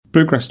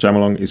Bluegrass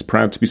Jamalong is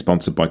proud to be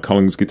sponsored by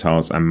Collins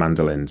Guitars and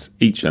Mandolins,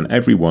 each and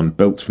every one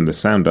built from the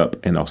sound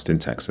up in Austin,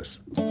 Texas.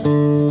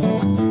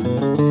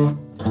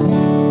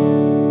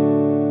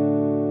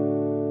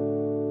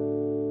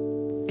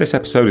 This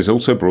episode is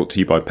also brought to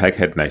you by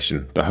Peghead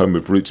Nation, the home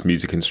of roots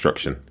music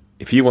instruction.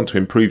 If you want to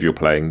improve your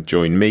playing,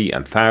 join me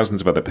and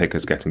thousands of other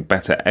pickers getting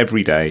better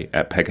every day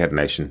at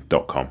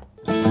pegheadnation.com.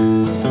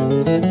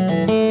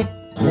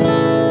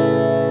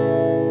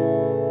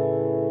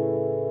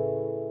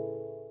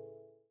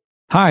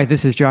 Hi,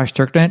 this is Josh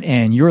Turknett,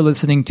 and you're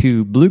listening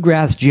to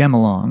Bluegrass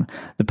Jamalong,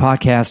 the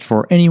podcast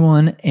for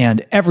anyone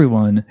and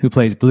everyone who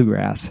plays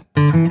bluegrass.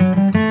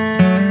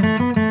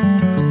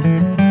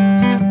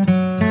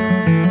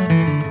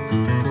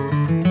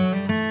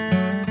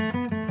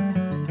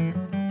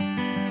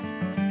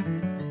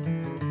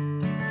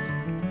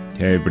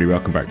 Hey everybody,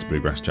 welcome back to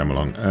Bluegrass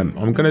Jamalong.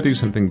 I'm going to do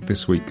something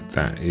this week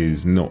that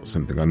is not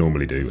something I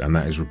normally do, and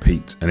that is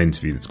repeat an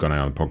interview that's gone out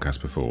on the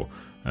podcast before.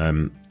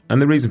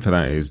 And the reason for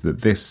that is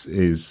that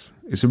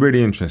it's a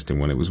really interesting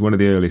one. It was one of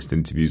the earliest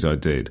interviews I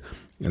did,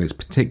 and it's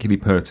particularly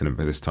pertinent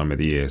for this time of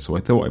the year. So I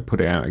thought I'd put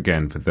it out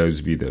again for those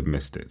of you that have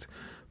missed it,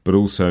 but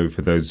also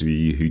for those of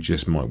you who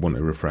just might want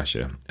a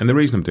refresher. And the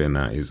reason I'm doing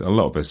that is a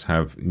lot of us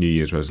have New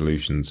Year's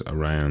resolutions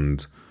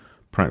around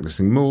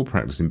practicing more,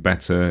 practicing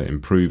better,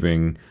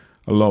 improving.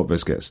 A lot of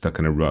us get stuck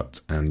in a rut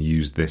and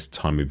use this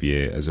time of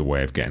year as a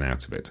way of getting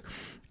out of it.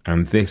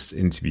 And this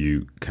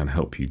interview can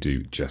help you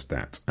do just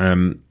that.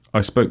 I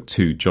spoke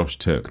to Josh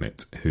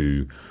Turknett,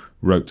 who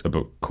wrote a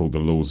book called The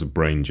Laws of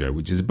Brainjo,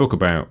 which is a book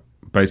about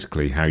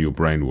basically how your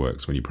brain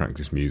works when you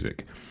practice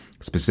music,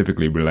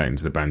 specifically relating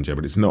to the banjo.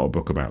 But it's not a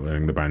book about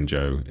learning the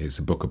banjo. It's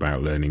a book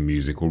about learning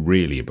music, or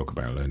really a book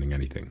about learning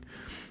anything.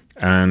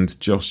 And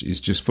Josh is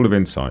just full of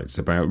insights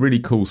about really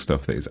cool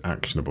stuff that is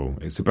actionable.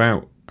 It's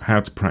about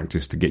how to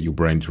practice to get your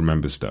brain to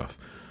remember stuff.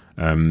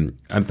 And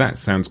that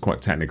sounds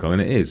quite technical,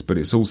 and it is, but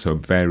it's also a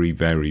very,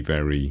 very,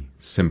 very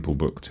simple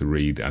book to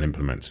read and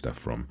implement stuff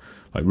from.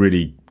 Like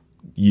really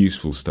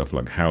useful stuff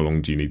like how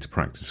long do you need to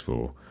practice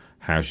for?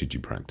 How should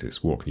you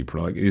practice? What can you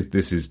practice?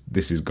 This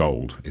is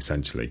gold,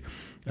 essentially.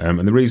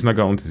 And the reason I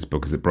got onto this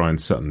book is that Brian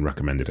Sutton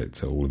recommended it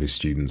to all of his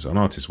students on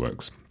Artist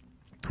Works.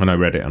 And I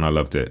read it and I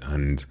loved it,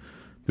 and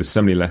there's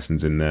so many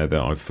lessons in there that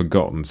I've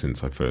forgotten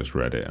since I first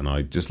read it. And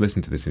I just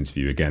listened to this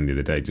interview again the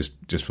other day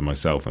just for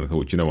myself, and I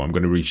thought, you know what, I'm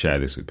going to reshare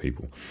this with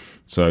people.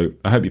 So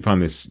I hope you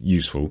find this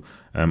useful.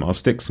 I'll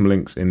stick some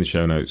links in the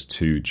show notes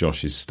to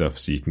Josh's stuff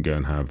so you can go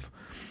and have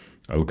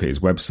a look at his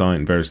website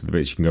and various other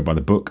bits. You can go buy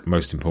the book,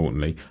 most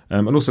importantly,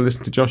 and also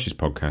listen to Josh's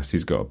podcast.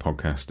 He's got a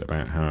podcast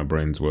about how our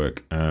brains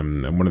work,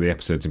 and one of the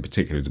episodes in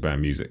particular is about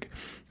music,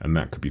 and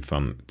that could be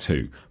fun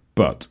too.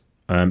 But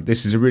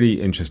this is a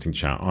really interesting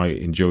chat. I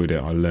enjoyed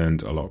it. I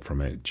learned a lot from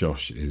it.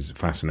 Josh is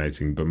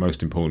fascinating, but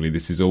most importantly,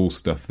 this is all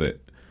stuff that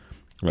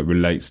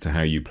relates to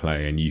how you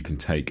play and you can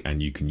take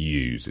and you can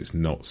use. It's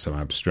not some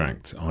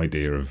abstract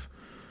idea of,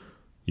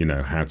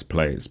 how to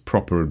play. It's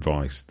proper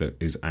advice that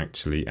is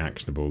actually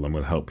actionable and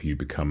will help you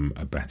become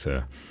a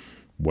better,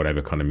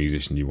 whatever kind of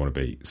musician you want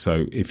to be.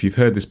 So if you've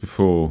heard this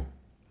before,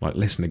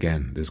 listen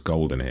again. There's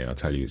gold in here. I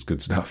tell you, it's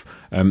good stuff.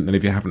 And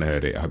if you haven't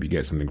heard it, I hope you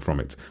get something from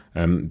it.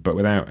 But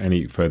without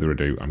any further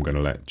ado, I'm going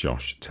to let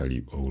Josh tell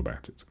you all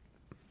about it.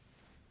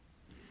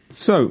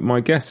 So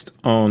my guest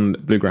on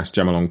Bluegrass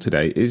Jamalong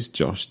today is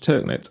Josh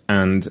Turknett,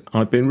 and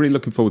I've been really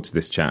looking forward to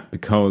this chat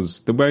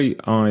because the way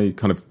I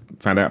kind of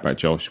found out about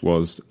Josh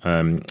was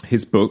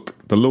his book,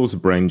 The Laws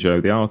of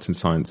Brainjo, The Art and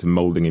Science of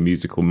Moulding a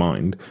Musical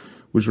Mind,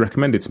 was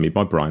recommended to me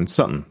by Brian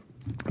Sutton.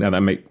 Now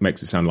that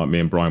makes it sound like me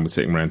and Brian were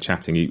sitting around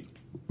chatting. He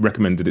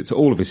recommended it to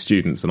all of his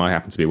students, and I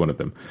happen to be one of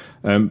them.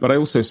 But I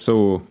also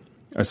saw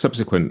a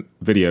subsequent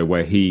video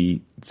where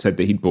he said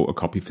that he'd bought a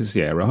copy for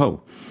Sierra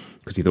Hull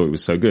because he thought it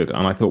was so good.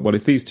 And I thought, well,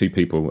 if these two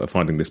people are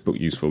finding this book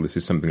useful, this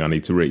is something I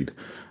need to read.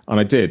 And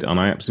I did, and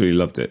I absolutely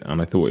loved it.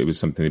 And I thought it was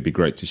something that'd be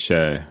great to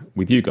share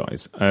with you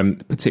guys,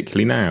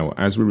 particularly now.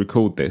 As we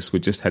record this, we're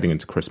just heading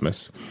into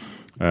Christmas,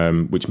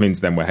 which means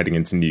then we're heading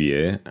into New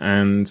Year.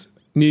 And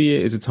New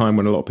Year is a time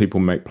when a lot of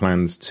people make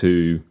plans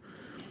to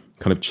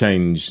kind of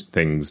change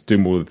things, do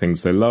more of the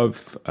things they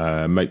love,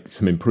 make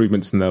some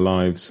improvements in their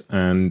lives.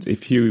 And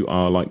if you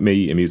are like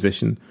me, a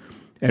musician,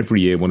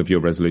 every year one of your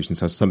resolutions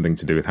has something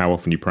to do with how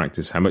often you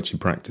practice, how much you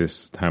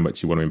practice, how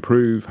much you want to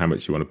improve, how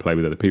much you want to play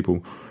with other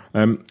people.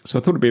 So I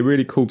thought it'd be a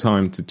really cool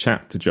time to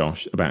chat to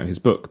Josh about his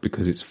book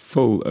because it's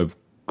full of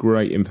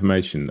great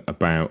information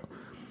about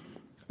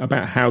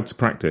how to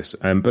practice,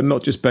 but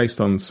not just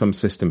based on some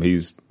system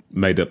he's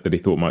made up that he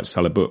thought might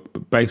sell a book,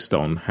 but based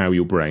on how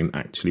your brain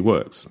actually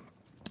works.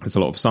 There's a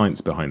lot of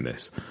science behind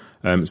this.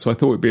 So I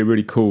thought it'd be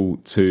really cool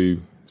to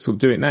sort of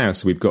do it now,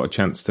 so we've got a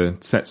chance to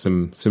set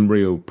some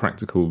real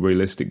practical,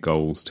 realistic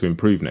goals to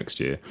improve next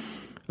year.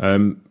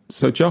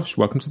 So Josh,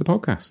 welcome to the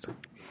podcast.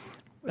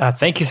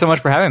 Thank you so much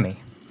for having me.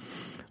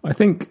 I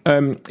think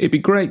it'd be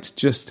great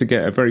just to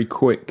get a very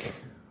quick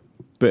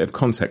bit of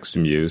context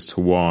from you as to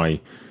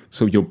why,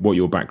 what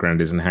your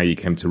background is and how you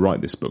came to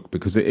write this book,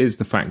 because it is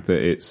the fact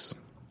that it's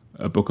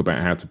a book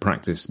about how to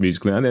practice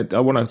musically. And I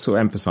want to sort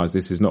of emphasize,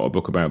 this is not a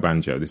book about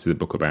banjo. This is a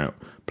book about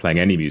playing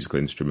any musical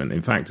instrument.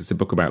 In fact, it's a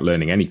book about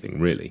learning anything,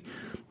 really,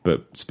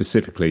 but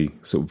specifically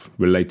sort of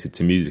related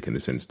to music in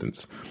this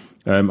instance.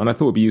 And I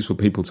thought it would be useful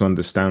for people to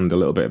understand a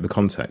little bit of the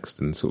context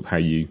and sort of how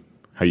you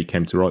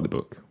came to write the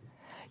book.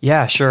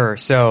 Yeah, sure.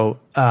 So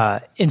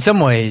in some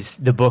ways,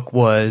 the book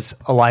was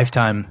a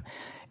lifetime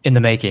in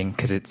the making,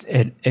 because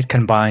it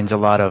combines a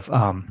lot of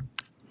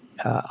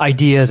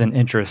ideas and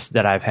interests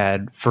that I've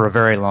had for a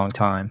very long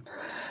time.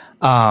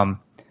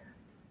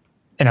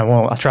 And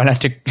I'll try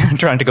not to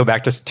go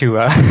back to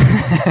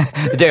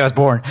the day I was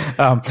born.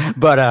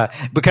 But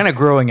kind of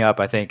growing up,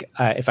 I think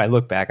if I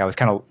look back,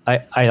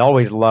 I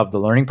always loved the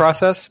learning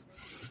process.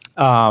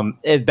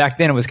 Back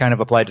then it was kind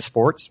of applied to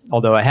sports,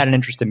 although I had an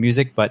interest in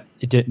music, but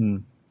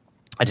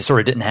I just sort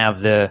of didn't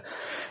have the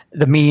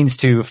means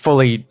to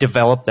fully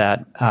develop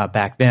that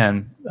back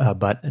then,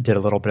 but I did a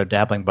little bit of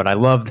dabbling. But I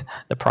loved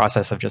the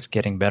process of just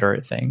getting better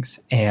at things.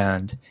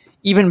 And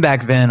even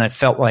back then, I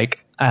felt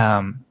like,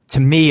 to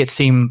me, it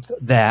seemed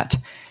that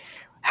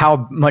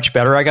how much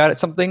better I got at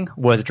something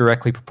was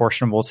directly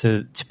proportional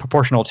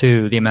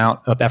to the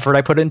amount of effort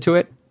I put into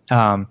it,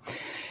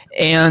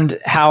 and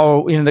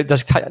how,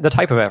 the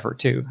type of effort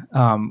too.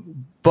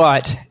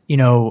 But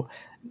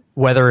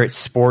whether it's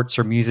sports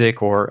or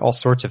music or all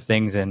sorts of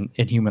things in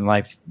human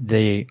life,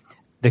 the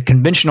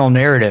conventional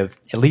narrative,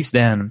 at least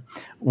then,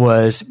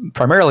 was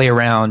primarily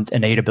around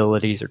innate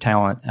abilities or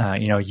talent.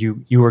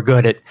 You were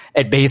good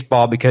at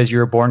baseball because you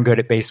were born good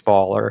at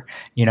baseball, or,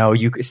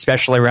 you,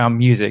 especially around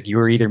music, you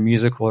were either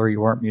musical or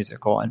you weren't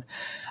musical. And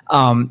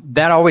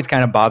that always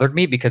kind of bothered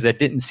me because it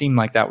didn't seem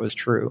like that was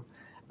true.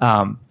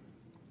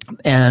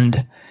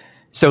 And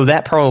so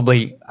that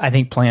probably, I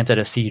think, planted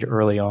a seed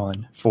early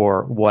on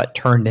for what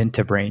turned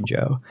into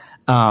Brainjo.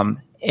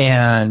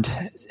 And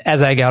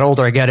as I got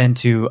older, I got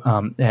into,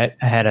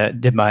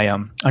 did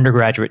my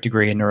undergraduate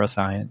degree in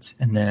neuroscience,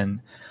 and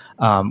then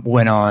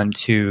went on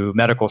to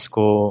medical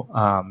school,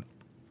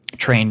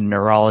 trained in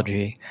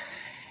neurology.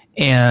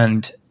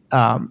 And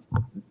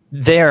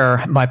there,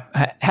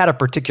 I had a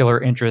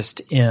particular interest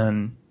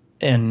in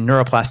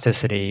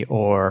neuroplasticity,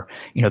 or,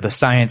 the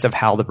science of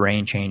how the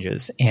brain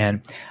changes.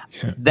 And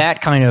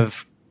that kind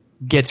of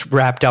gets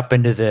wrapped up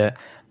into the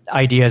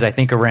ideas, I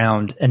think,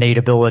 around innate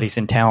abilities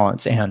and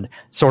talents. And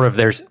sort of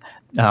there's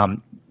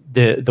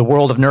the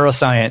world of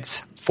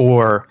neuroscience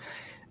for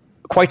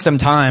quite some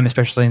time,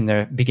 especially in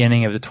the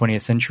beginning of the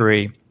 20th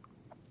century.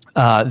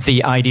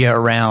 The idea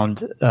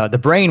around the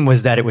brain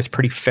was that it was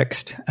pretty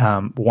fixed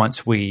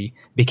once we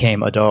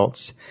became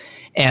adults.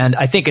 And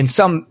I think in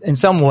some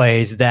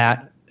ways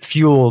that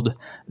fueled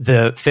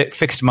the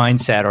fixed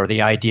mindset, or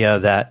the idea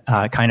that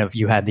kind of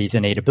you had these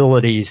innate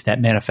abilities that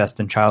manifest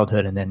in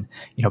childhood, and then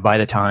by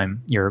the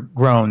time you're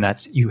grown,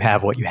 you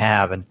have what you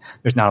have, and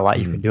there's not a lot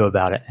you can do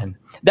about it. And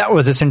that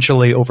was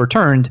essentially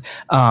overturned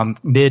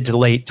mid to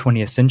late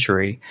 20th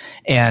century,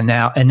 and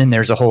then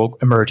there's a whole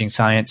emerging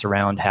science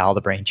around how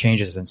the brain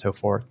changes and so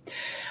forth.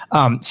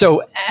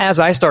 So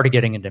as I started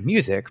getting into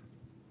music,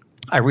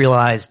 I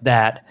realized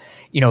that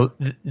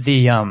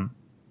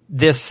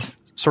this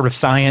sort of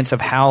science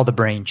of how the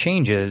brain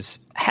changes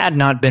had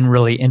not been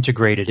really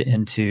integrated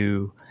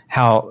into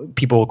how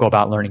people go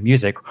about learning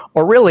music,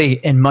 or really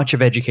in much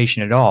of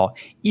education at all,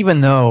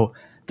 even though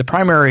the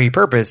primary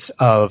purpose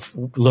of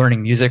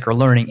learning music or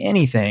learning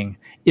anything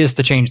is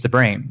to change the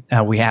brain.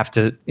 We have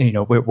to,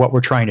 what we're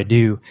trying to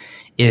do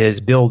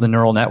is build the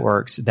neural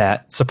networks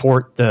that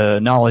support the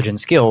knowledge and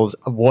skills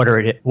of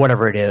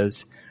whatever it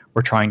is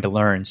we're trying to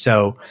learn.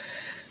 So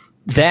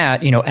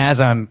that, as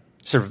I'm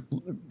sort of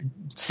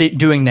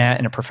doing that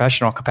in a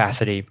professional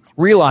capacity,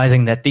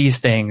 realizing that these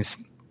things,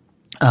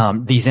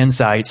 these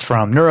insights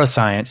from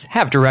neuroscience,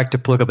 have direct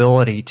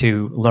applicability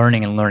to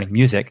learning and learning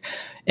music.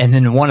 And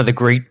then one of the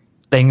great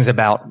things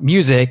about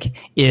music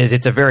is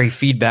it's a very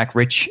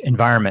feedback-rich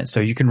environment, so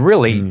you can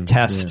really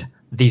test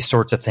these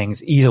sorts of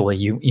things easily.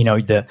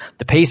 The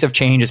pace of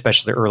change,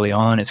 especially early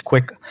on, is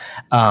quick.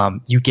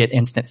 You get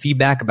instant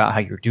feedback about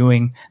how you're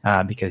doing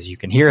because you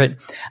can hear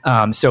it.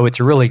 So it's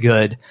a really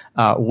good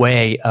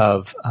way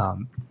of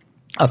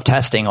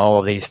testing all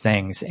of these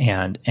things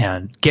and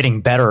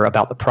getting better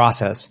about the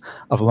process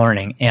of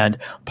learning. And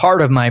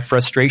part of my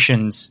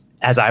frustrations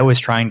as I was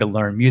trying to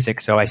learn music,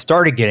 so I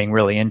started getting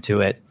really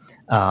into it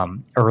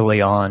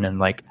early on, and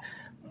my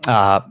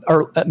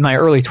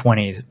early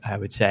 20s, I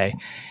would say.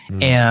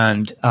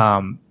 And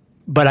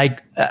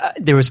but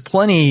there was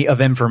plenty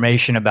of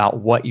information about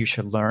what you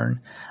should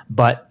learn,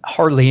 but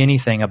hardly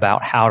anything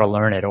about how to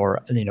learn it,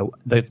 or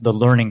the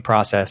learning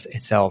process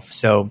itself.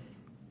 So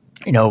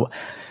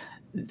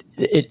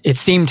it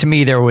seemed to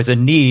me there was a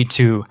need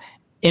to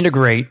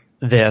integrate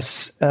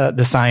this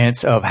the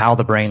science of how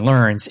the brain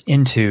learns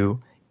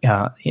into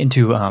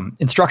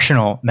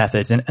instructional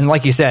methods. And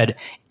like you said,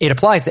 it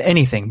applies to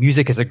anything.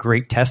 Music is a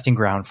great testing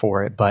ground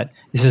for it, but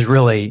this is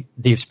really,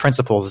 these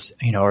principles,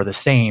 are the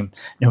same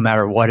no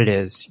matter what it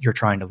is you're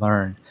trying to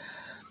learn.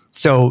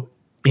 So,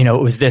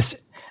 it was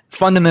this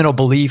fundamental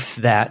belief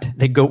that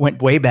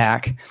went way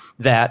back,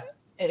 that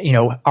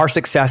our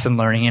success in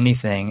learning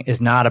anything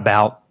is not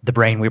about the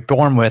brain we're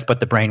born with, but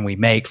the brain we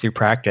make through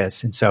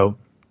practice. And so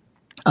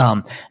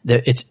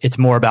it's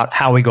more about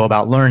how we go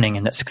about learning,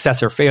 and that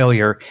success or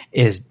failure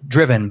is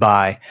driven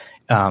by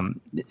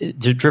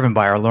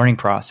our learning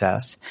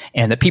process.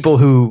 And that people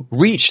who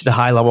reach the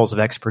high levels of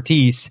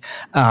expertise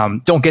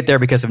don't get there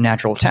because of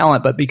natural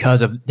talent, but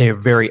because of their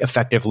very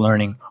effective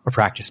learning or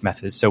practice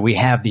methods. So we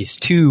have these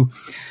two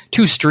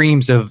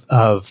streams of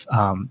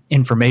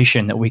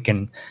information that we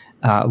can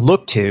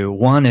look to.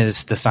 One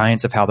is the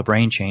science of how the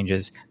brain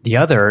changes. The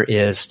other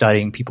is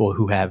studying people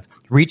who have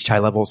reached high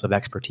levels of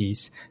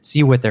expertise,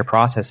 see what their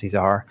processes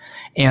are.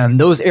 And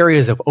those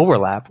areas of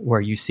overlap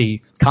where you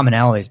see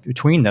commonalities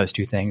between those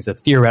two things, the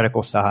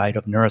theoretical side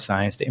of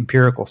neuroscience, the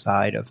empirical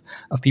side of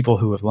people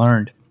who have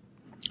learned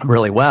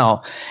really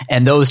well.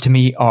 And those to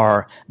me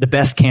are the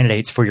best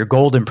candidates for your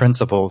golden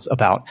principles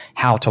about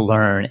how to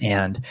learn,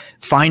 and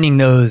finding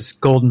those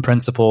golden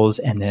principles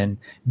and then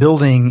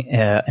building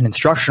an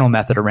instructional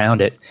method around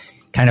it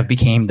kind of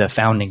became the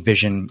founding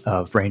vision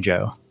of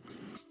Brainjo.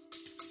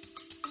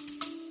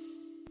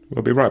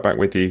 We'll be right back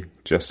with you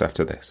just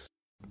after this.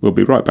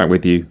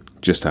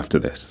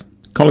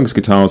 Collings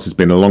Guitars has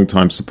been a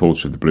long-time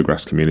supporter of the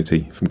bluegrass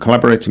community, from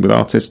collaborating with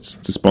artists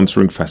to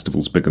sponsoring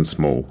festivals big and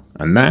small,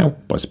 and now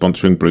by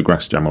sponsoring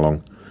Bluegrass Jam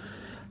Along.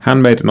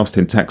 Handmade in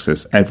Austin,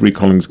 Texas, every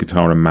Collings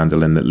guitar and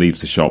mandolin that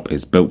leaves the shop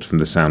is built from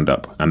the sound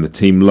up, and the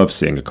team loves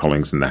seeing a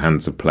Collings in the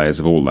hands of players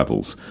of all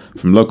levels,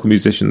 from local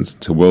musicians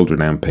to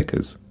world-renowned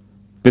pickers.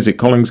 Visit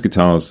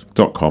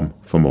collingsguitars.com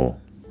for more.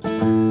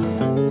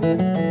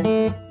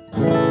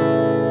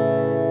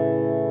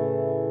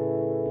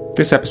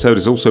 This episode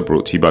is also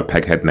brought to you by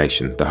Peghead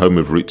Nation, the home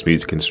of roots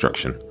music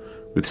instruction.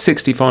 With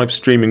 65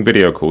 streaming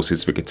video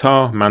courses for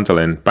guitar,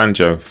 mandolin,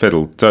 banjo,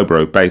 fiddle,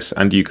 dobro, bass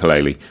and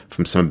ukulele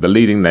from some of the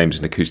leading names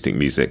in acoustic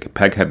music,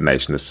 Peghead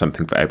Nation has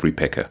something for every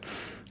picker.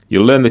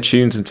 You'll learn the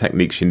tunes and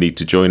techniques you need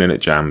to join in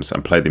at jams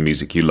and play the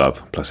music you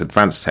love, plus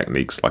advanced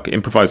techniques like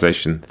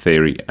improvisation,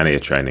 theory and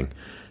ear training.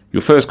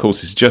 Your first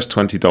course is just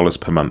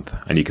 $20 per month,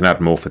 and you can add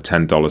more for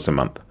 $10 a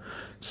month.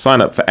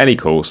 Sign up for any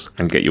course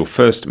and get your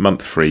first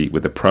month free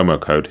with the promo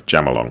code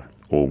JAMALONG,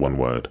 all one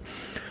word.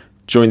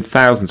 Join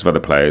thousands of other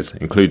players,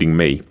 including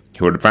me,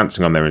 who are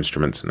advancing on their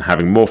instruments and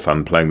having more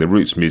fun playing the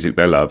roots music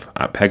they love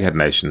at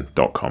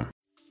pegheadnation.com.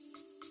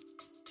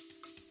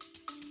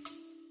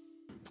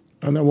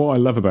 I know what I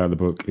love about the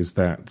book is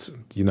that,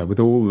 with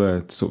all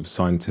the sort of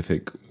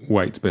scientific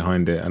weight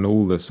behind it and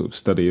all the sort of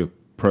study of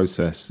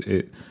process,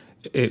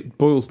 it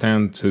boils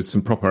down to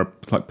some proper,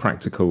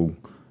 practical,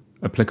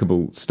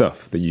 applicable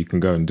stuff that you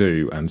can go and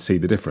do and see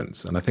the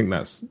difference. And I think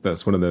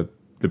that's one of the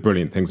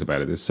brilliant things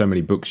about it. There's so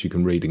many books you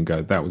can read and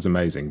go, that was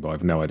amazing, but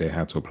I've no idea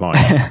how to apply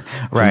it.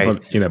 Right.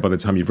 By the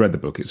time you've read the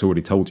book, it's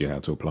already told you how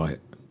to apply it.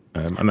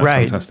 And that's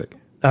right. Fantastic.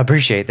 I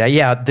appreciate that.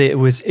 Yeah, it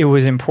was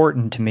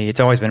important to me. It's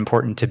always been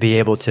important to be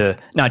able to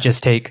not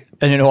just take,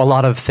 a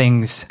lot of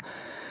things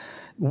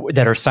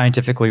that are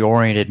scientifically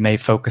oriented may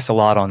focus a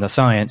lot on the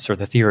science or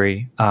the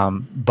theory,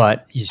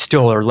 but you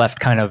still are left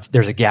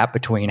there's a gap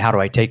between how do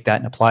I take that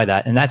and apply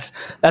that. And that's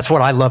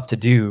what I love to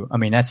do. I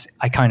mean, that's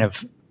kind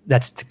of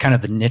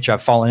the niche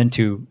I've fallen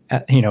into,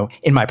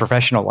 in my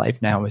professional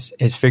life now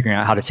is figuring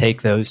out how to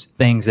take those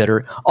things that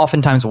are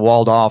oftentimes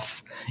walled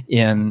off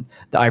in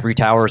the ivory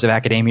towers of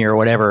academia or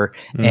whatever,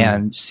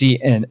 and see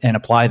and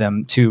apply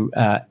them to,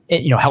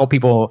 help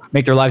people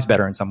make their lives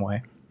better in some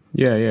way.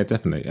 Yeah,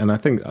 definitely. And I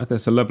think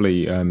there's a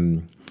lovely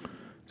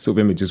sort of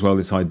image as well,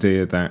 this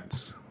idea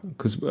that,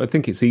 because I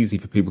think it's easy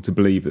for people to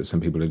believe that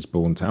some people are just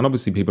born to, and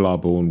obviously people are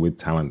born with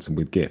talents and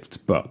with gifts,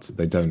 but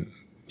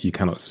you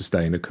cannot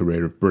sustain a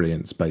career of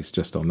brilliance based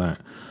just on that.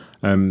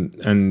 When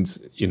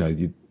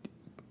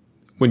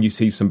you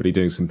see somebody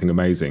doing something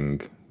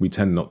amazing, we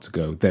tend not to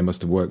go, they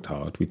must have worked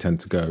hard. We tend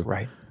to go,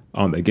 right,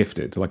 aren't they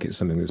gifted? Like it's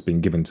something that's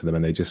been given to them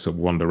and they just sort of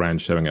wander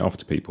around showing it off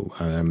to people.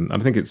 And I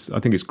think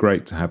it's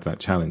great to have that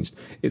challenged.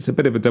 It's a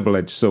bit of a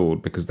double-edged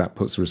sword because that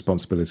puts the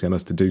responsibility on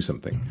us to do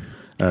something.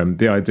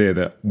 The idea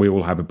that we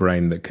all have a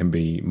brain that can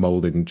be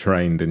molded and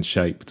trained and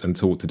shaped and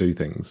taught to do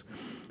things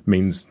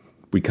means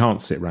we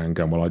can't sit around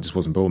going, well, I just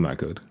wasn't born that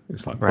good.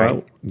 It's like,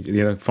 right.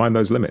 Well, find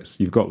those limits.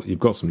 You've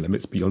got some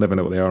limits, but you'll never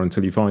know what they are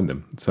until you find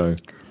them. So,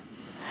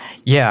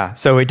 yeah.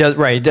 So it does,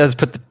 right. It does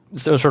put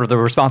sort of the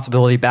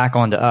responsibility back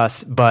onto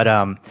us, but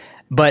and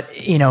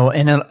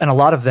a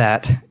lot of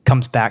that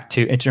comes back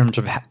to in terms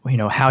of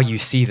how you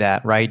see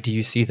that, right? Do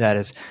you see that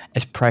as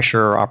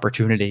pressure or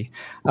opportunity?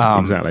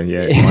 Exactly.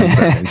 Yeah,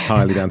 mindset,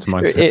 entirely down to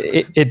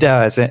mindset. It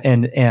does,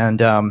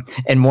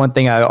 and one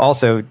thing I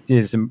also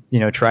is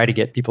try to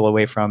get people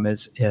away from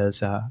is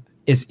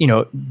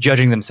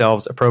judging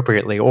themselves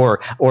appropriately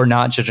or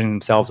not judging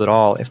themselves at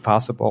all if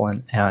possible,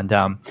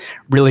 and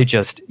really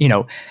just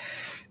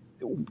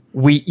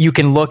you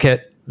can look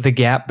at the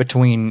gap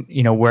between,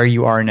 where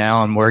you are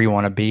now and where you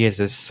want to be is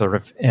this sort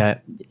of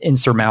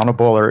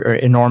insurmountable or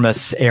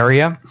enormous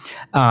area.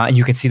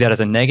 You can see that as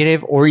a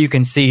negative, or you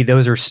can see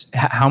those are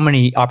how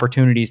many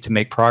opportunities to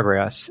make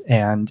progress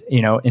and,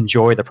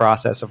 enjoy the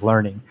process of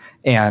learning.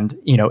 And,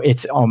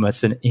 it's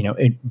almost,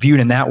 viewed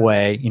in that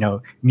way,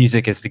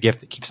 music is the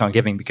gift that keeps on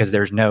giving because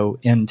there's no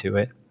end to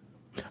it.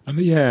 And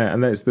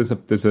there's a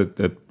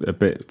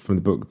bit from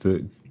the book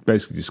that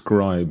basically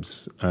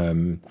describes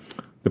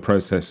the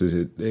process as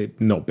it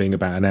not being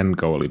about an end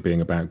goal, it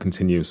being about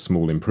continuous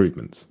small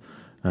improvements.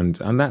 And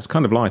that's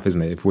kind of life,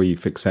 isn't it? If we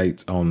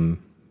fixate on,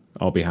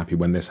 I'll be happy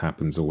when this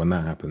happens or when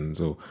that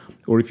happens, or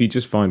if you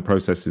just find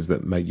processes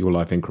that make your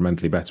life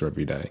incrementally better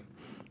every day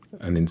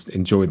and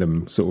enjoy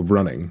them sort of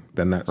running,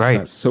 then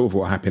that's sort of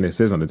what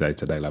happiness is on a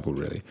day-to-day level,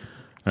 really.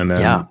 And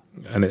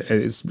and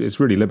it's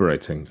really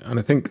liberating. And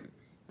I think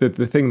the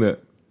thing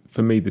that,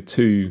 for me,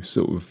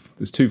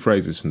 there's two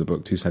phrases from the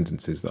book, two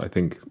sentences that I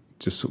think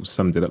just sort of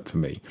summed it up for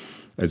me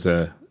as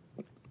a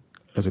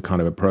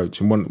kind of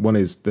approach. And one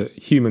is that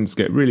humans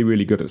get really,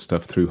 really good at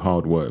stuff through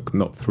hard work,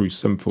 not through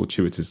some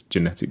fortuitous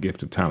genetic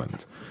gift of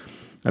talent.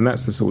 And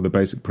that's the sort of the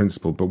basic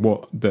principle. But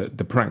what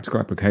the practical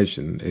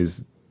application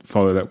is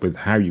followed up with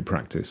how you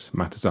practice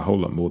matters a whole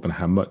lot more than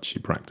how much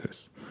you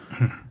practice.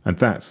 And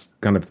that's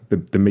kind of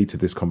the meat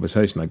of this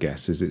conversation, I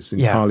guess, is it's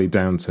entirely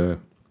down to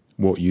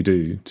what you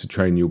do to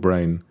train your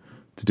brain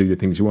to do the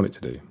things you want it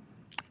to do.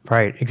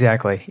 Right.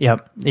 Exactly.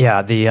 Yep.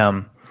 Yeah.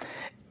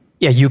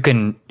 You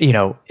can,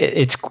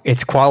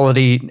 it's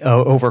quality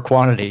over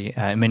quantity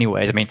in many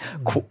ways. I mean,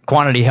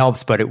 quantity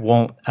helps, but it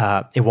won't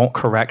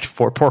correct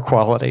for poor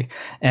quality.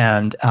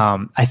 And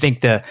I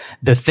think the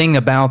thing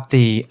about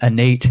the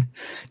innate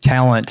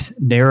talent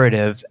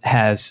narrative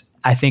has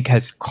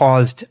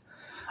caused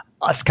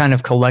us kind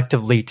of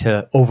collectively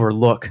to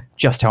overlook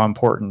just how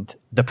important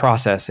the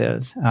process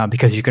is,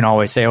 because you can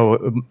always say,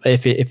 oh,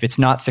 if it's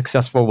not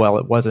successful, well,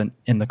 it wasn't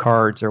in the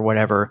cards or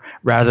whatever,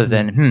 rather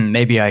than,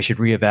 maybe I should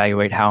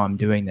reevaluate how I'm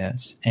doing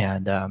this.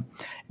 And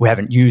we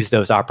haven't used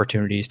those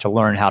opportunities to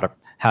learn how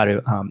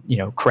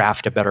to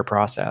craft a better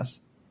process.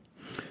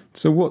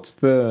 So what's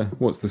the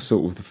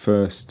sort of the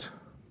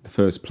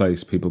first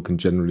place people can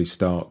generally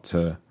start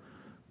to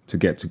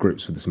get to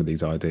grips with some of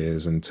these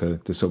ideas and to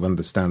sort of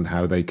understand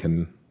how they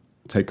can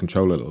take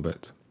control a little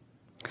bit?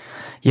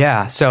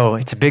 Yeah, so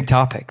it's a big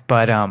topic,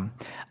 but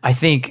I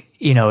think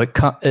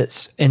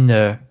it's in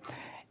the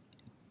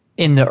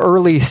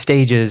early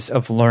stages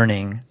of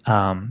learning,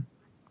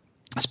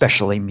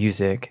 especially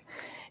music.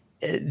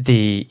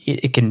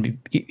 It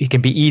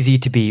can be easy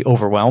to be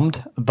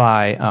overwhelmed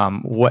by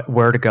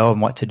where to go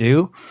and what to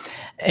do,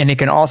 and it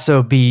can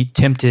also be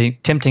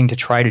tempting to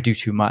try to do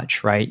too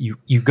much. Right?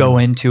 You go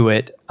into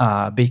it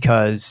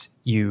because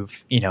you're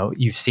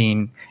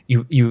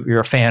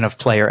a fan of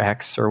player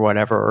X or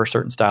whatever, or a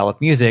certain style of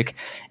music,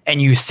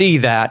 and you see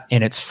that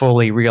in its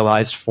fully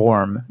realized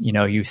form.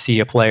 You see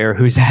a player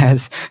who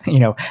has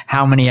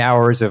how many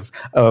hours of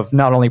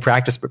not only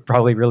practice but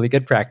probably really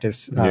good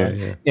practice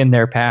in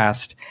their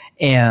past,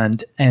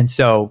 and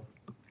so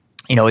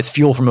it's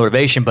fuel for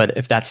motivation. But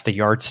if that's the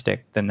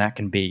yardstick, then that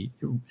can be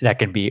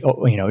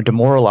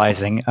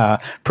demoralizing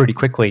pretty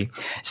quickly.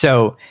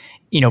 So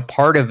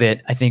part of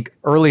it, I think,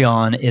 early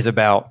on is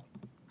about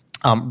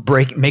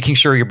making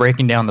sure you're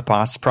breaking down the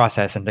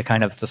process into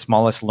kind of the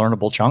smallest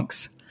learnable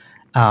chunks,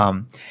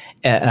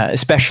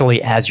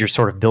 especially as you're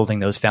sort of building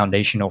those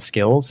foundational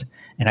skills.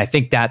 And I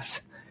think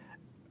that's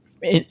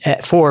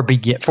for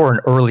an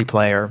early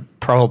player,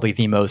 probably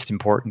the most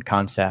important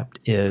concept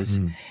is,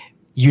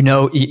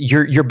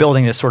 you're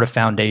building this sort of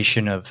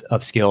foundation of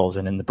skills.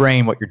 And in the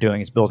brain, what you're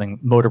doing is building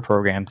motor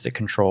programs that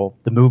control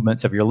the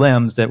movements of your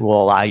limbs that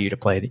will allow you to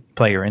play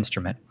your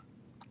instrument.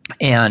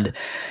 And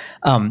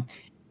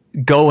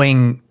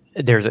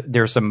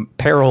there's some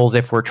perils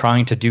if we're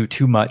trying to do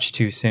too much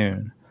too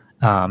soon.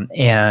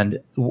 And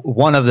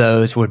one of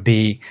those would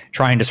be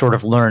trying to sort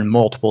of learn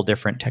multiple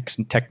different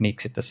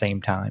techniques at the same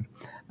time.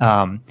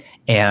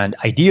 And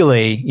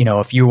ideally,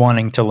 if you're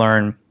wanting to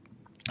learn,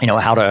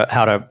 how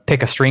to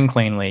pick a string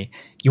cleanly,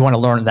 you want to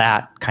learn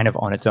that kind of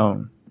on its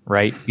own,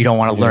 right? You don't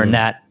want to learn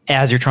that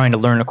as you're trying to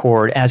learn a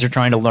chord, as you're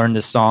trying to learn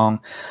this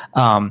song.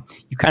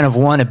 You kind of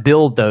want to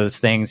build those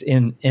things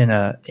on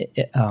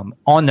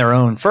their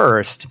own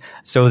first,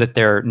 so that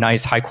they're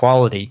nice, high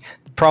quality.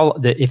 The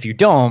problem that if you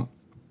don't,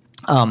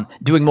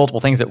 doing multiple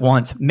things at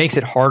once makes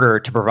it harder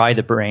to provide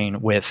the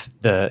brain with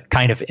the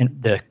kind of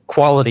the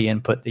quality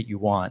input that you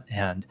want.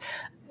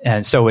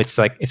 And so it's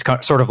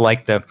sort of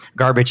like the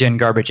garbage in,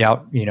 garbage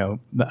out,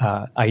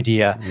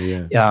 idea.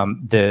 Yeah.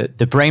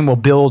 The brain will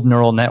build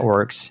neural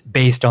networks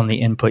based on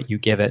the input you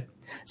give it.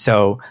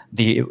 So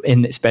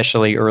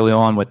especially early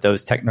on with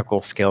those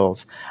technical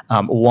skills,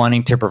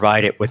 wanting to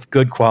provide it with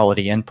good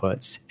quality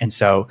inputs. And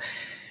so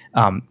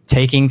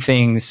taking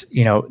things,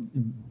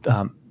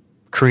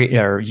 create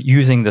or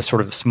using the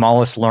sort of the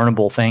smallest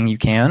learnable thing you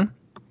can,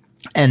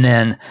 And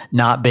then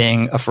not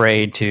being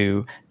afraid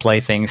to play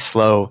things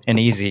slow and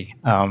easy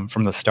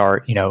from the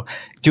start,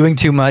 doing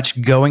too much,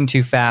 going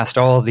too fast,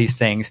 all of these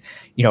things,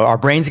 our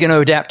brain's going to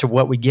adapt to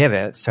what we give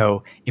it.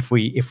 So if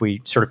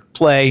we sort of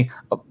play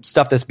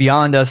stuff that's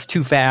beyond us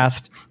too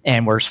fast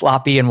and we're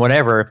sloppy and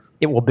whatever,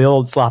 it will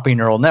build sloppy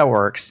neural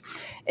networks.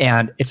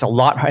 And it's a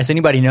lot, as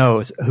anybody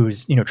knows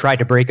who's tried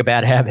to break a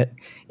bad habit,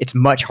 it's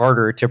much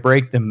harder to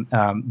break them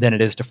than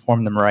it is to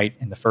form them right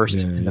in the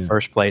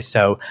first place.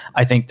 So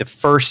I think the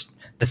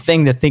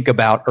thing to think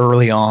about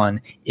early on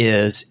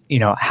is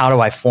how do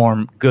I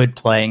form good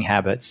playing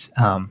habits?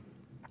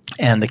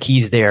 And the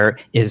keys there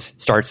is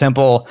start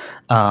simple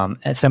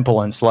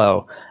and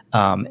slow.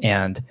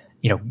 And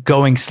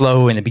going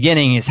slow in the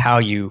beginning is how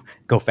you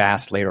go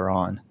fast later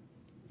on.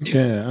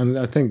 Yeah, and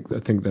I think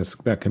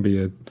that can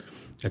be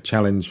a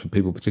challenge for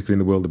people, particularly in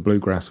the world of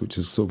bluegrass, which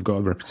has sort of got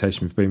a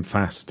reputation for being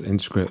fast,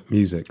 intricate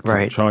music.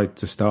 Right. Try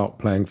to start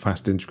playing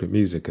fast, intricate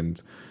music, and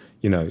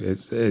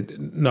it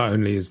not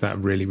only is that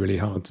really, really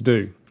hard to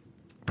do,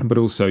 but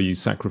also you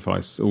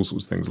sacrifice all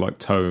sorts of things like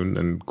tone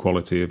and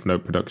quality of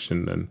note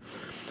production. And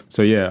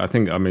so, yeah,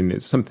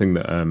 it's something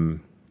that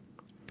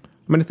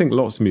I think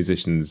lots of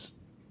musicians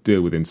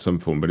deal with in some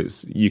form,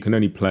 but you can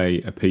only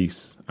play a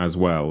piece as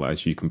well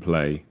as you can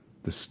play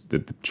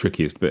the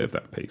trickiest bit of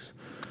that piece.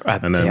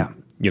 And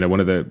one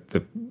of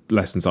the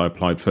lessons I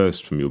applied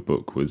first from your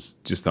book was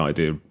just the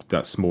idea of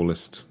that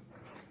smallest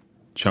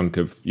chunk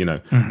of,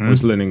 I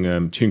was learning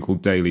a tune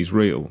called Daly's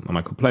Reel, and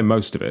I could play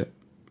most of it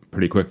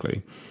pretty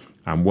quickly,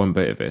 and one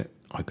bit of it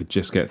I could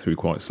just get through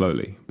quite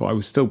slowly, but I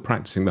was still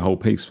practicing the whole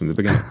piece from the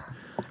beginning.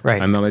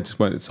 Right. And then I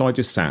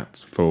just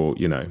sat for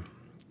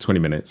 20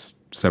 minutes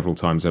several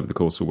times over the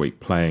course of a week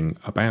playing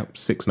about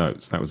 6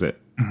 notes. That was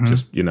it.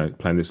 Just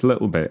playing this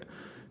little bit,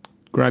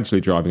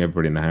 gradually driving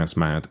everybody in the house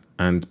mad,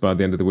 and by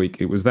the end of the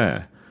week it was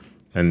there,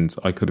 and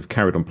I could have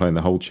carried on playing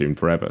the whole tune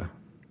forever.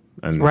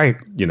 And right.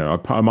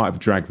 I might have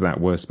dragged that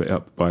worst bit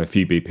up by a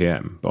few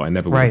BPM, but I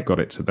never would have got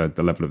it to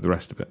the level of the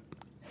rest of it.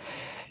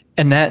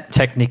 And that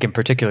technique in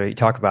particular you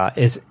talk about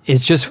is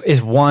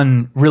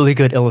one really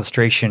good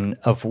illustration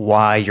of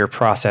why your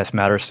process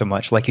matters so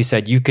much. Like you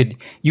said, you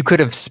could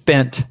have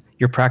spent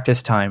your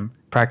practice time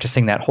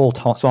practicing that whole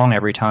song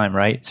every time,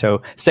 right?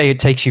 So say it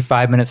takes you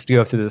 5 minutes to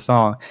go through the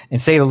song, and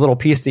say the little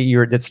piece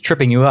that's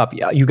tripping you up,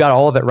 you got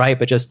all of it right,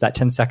 but just that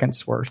 10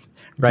 seconds worth,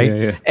 right?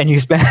 Yeah. And you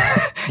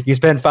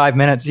spend 5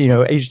 minutes,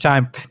 each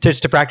time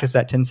just to practice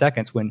that 10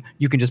 seconds, when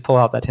you can just pull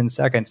out that 10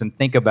 seconds and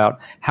think about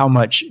how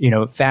much,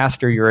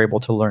 faster you're able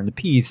to learn the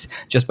piece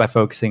just by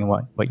focusing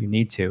on what you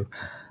need to.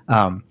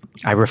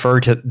 I refer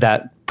to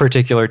that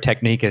particular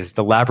technique as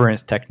the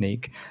labyrinth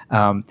technique,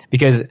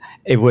 because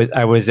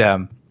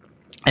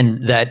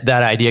and that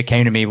idea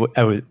came to me.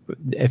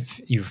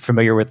 If you're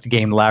familiar with the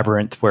game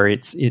Labyrinth, where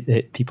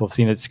people have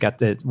seen it's got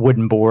the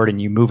wooden board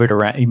and you move it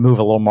around, you move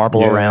a little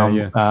marble around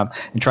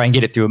and try and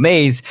get it through a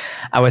maze.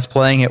 I was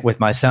playing it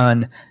with my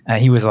son.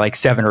 He was like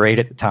 7 or 8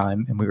 at the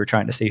time, and we were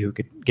trying to see who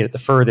could get it the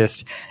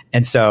furthest.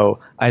 And so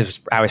I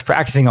was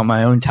practicing on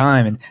my own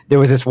time, and there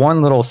was this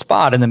one little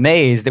spot in the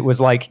maze that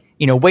was like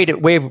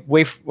way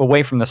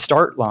away from the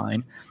start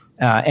line,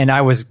 and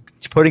I was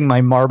putting my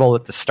marble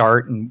at the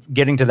start and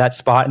getting to that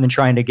spot and then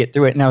trying to get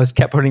through it. And I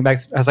kept putting back.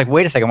 I was like,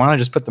 wait a second, why don't I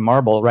just put the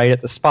marble right at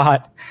the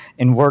spot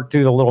and work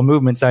through the little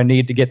movements I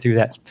need to get through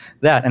that.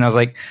 And I was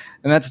like,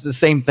 and that's the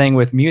same thing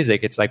with music.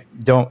 It's like,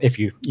 if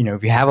you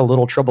have a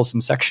little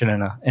troublesome section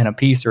in a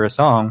piece or a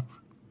song,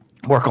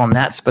 work on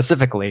that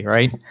specifically.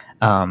 Right.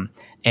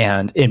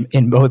 And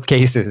in both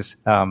cases,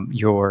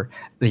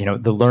 the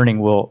learning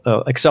will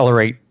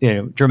accelerate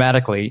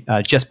dramatically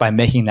just by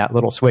making that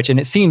little switch. And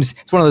it's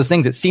one of those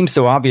things that seems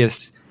so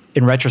obvious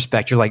in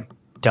retrospect. You're like,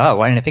 duh,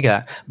 why didn't I think of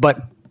that?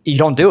 But you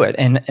don't do it,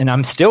 and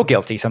I'm still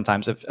guilty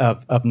sometimes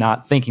of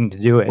not thinking to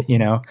do it.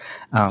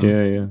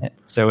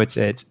 So it's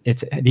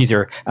these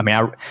are.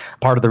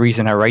 Part of the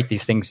reason I write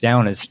these things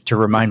down is to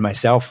remind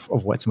myself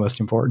of what's most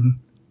important.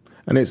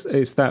 And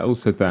it's that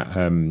also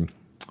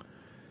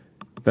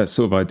that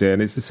sort of idea,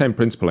 and it's the same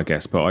principle, I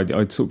guess, but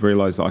I sort of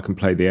realised that I can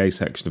play the A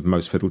section of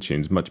most fiddle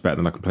tunes much better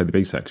than I can play the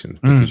B section,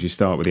 because you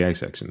start with the A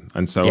section.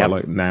 And so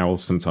I'll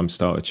sometimes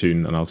start a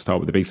tune and I'll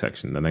start with the B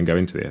section and then go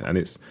into it. And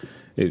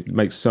it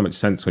makes so much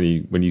sense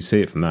when you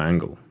see it from that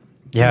angle.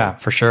 Yeah,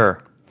 for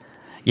sure.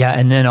 Yeah,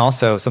 and then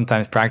also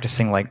sometimes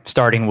practicing, like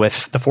starting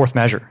with the 4th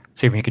measure.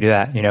 See if you can do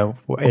that.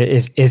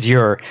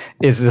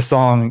 Is the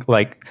song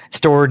like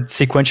stored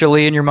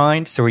sequentially in your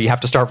mind, so you have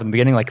to start from the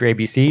beginning, like your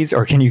ABCs,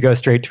 or can you go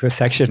straight to a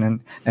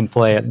section and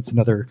play it? It's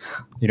another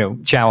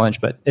challenge,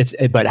 but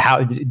how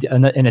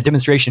in a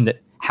demonstration that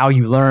how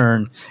you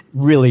learn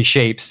really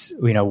shapes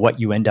what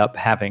you end up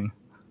having.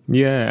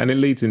 Yeah, and it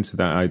leads into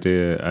that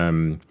idea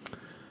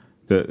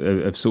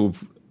of sort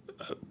of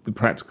the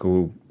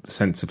practical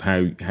sense of how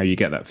you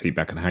get that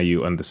feedback and how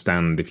you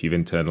understand if you've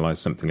internalized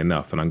something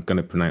enough. And I'm going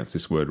to pronounce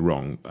this word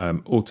wrong.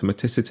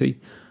 Automaticity.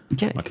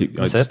 Yeah,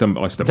 I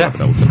stumble over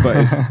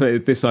that. But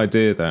it's this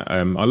idea that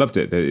I loved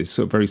it. That it's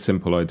sort of very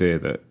simple idea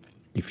that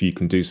if you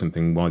can do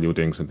something while you're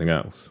doing something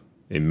else,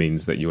 it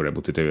means that you're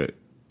able to do it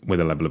with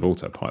a level of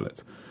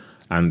autopilot.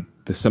 And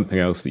there's something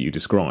else that you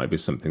describe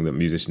is something that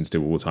musicians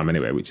do all the time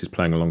anyway, which is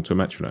playing along to a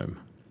metronome.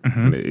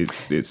 And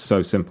it's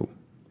so simple.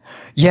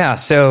 Yeah.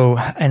 So,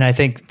 and I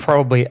think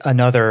probably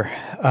another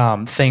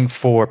thing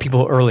for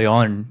people early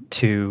on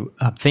to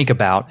think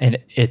about, and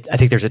I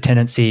think there's a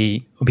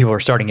tendency when people are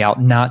starting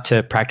out not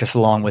to practice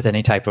along with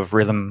any type of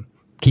rhythm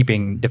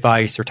keeping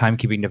device or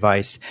timekeeping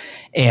device.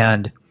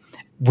 And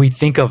we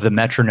think of the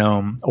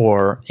metronome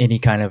or any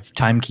kind of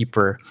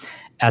timekeeper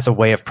as a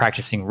way of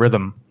practicing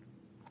rhythm,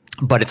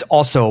 but it's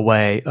also a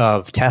way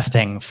of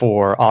testing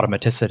for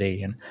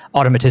automaticity. And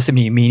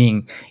automaticity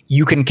meaning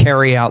you can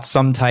carry out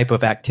some type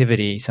of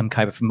activity, some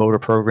type of motor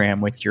program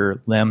with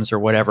your limbs or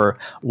whatever,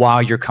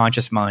 while your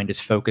conscious mind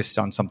is focused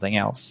on something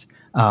else.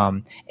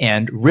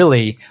 And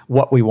really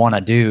what we want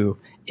to do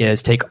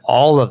is take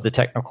all of the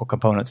technical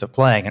components of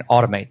playing and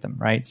automate them,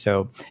 right?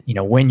 So,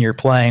 when you're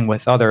playing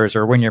with others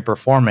or when you're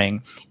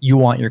performing, you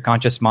want your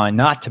conscious mind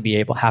not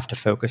to have to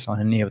focus on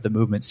any of the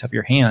movements of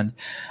your hand.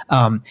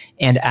 And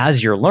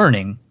as you're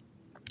learning,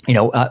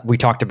 we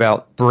talked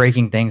about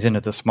breaking things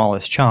into the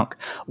smallest chunk.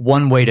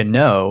 One way to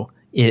know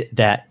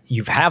that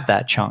you have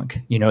that chunk,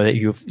 that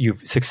you've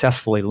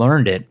successfully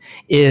learned it,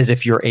 is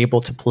if you're able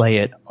to play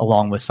it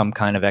along with some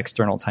kind of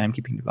external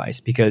timekeeping device.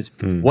 Because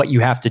what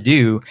you have to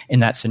do in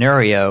that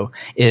scenario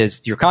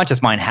is your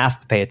conscious mind has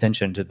to pay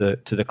attention to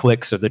the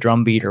clicks or the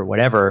drum beat or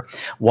whatever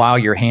while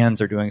your hands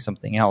are doing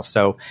something else.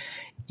 So,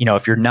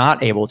 if you're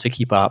not able to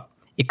keep up,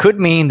 it could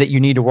mean that you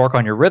need to work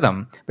on your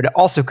rhythm, but it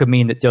also could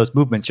mean that those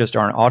movements just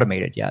aren't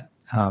automated yet.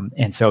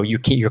 And so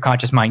your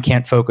conscious mind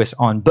can't focus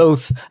on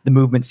both the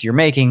movements you're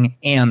making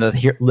and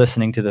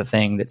listening to the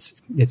thing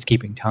that's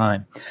keeping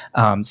time.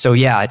 So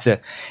yeah,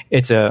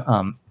 it's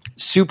a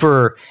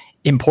super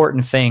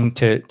important thing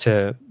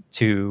to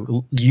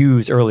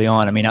use early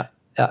on. I mean,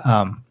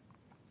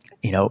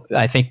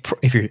 I think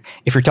if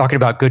you're talking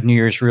about good New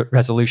Year's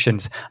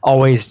resolutions,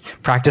 always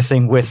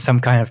practicing with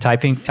some kind of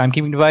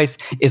timekeeping device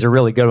is a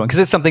really good one, because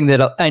it's something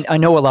that I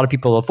know a lot of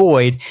people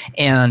avoid,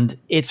 and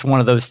it's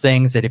one of those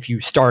things that if you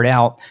start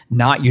out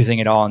not using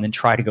it all and then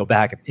try to go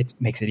back, it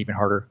makes it even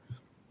harder.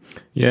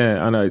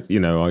 Yeah, and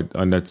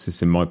I noticed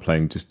this in my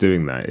playing, just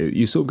doing that.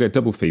 You sort of get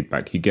double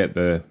feedback. You get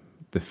the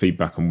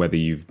feedback on whether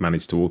you've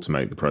managed to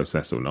automate the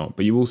process or not,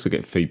 but you also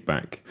get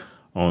feedback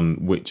on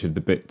which of the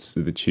bits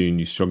of the tune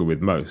you struggle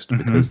with most,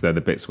 because they're the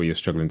bits where you're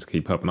struggling to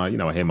keep up. And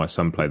I hear my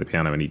son play the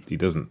piano, and he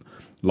doesn't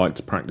like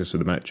to practice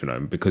with the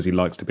metronome because he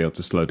likes to be able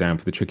to slow down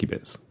for the tricky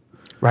bits.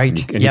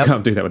 Right. And you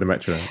can't do that with a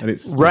metronome. And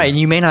it's right. And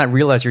you may not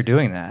realize you're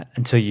doing that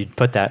until you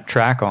put that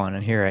track on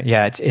and hear it.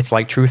 Yeah, it's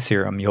like truth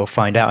serum. You'll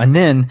find out. And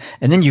then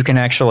you can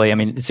actually,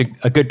 it's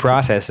a good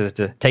process is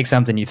to take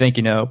something you think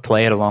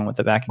play it along with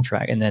the backing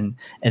track. And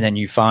then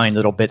you find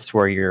little bits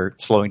where you're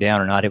slowing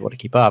down or not able to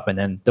keep up. And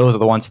then those are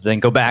the ones that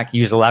then go back,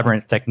 use a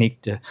labyrinth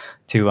technique to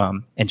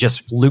and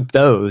just loop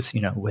those,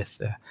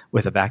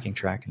 with a backing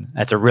track. And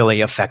that's a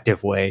really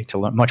effective way to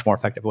learn, much more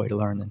effective way to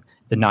learn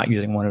than not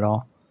using one at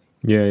all.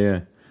 Yeah.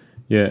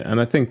 Yeah,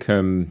 and I think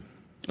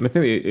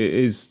it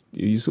is.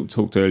 You sort of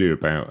talked earlier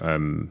about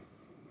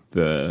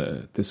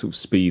the sort of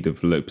speed of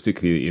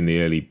particularly in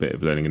the early bit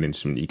of learning an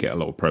instrument, you get a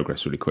lot of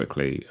progress really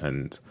quickly,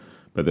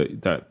 but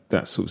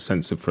that sort of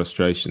sense of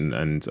frustration,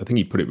 and I think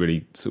you put it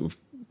really sort of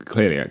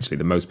clearly. Actually,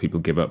 that most people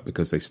give up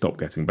because they stop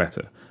getting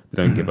better.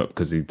 They don't give up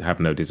because they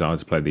have no desire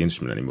to play the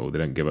instrument anymore. They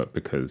don't give up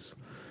because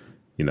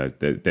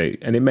they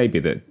and it may be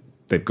that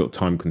they've got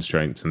time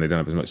constraints and they don't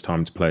have as much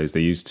time to play as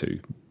they used to,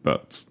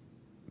 but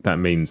that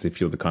means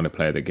if you're the kind of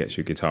player that gets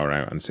your guitar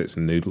out and sits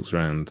and noodles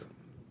around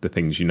the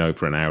things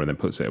for an hour and then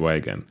puts it away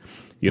again,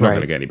 you're not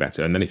going to get any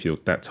better. And then if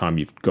that time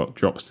you've got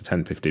drops to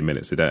 10, 15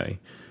 minutes a day,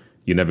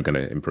 you're never going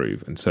to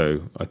improve. And so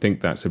I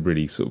think that's a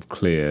really sort of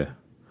clear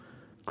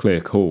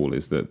call,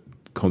 is that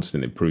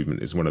constant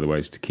improvement is one of the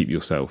ways to keep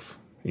yourself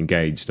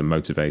engaged and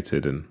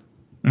motivated, and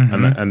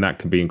that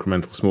can be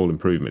incremental, small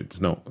improvement.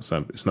 It's not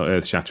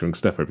earth-shattering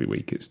stuff every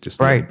week. It's just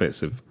little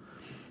bits of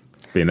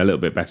being a little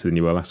bit better than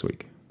you were last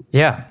week.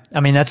 Yeah.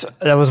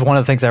 That was one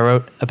of the things I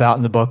wrote about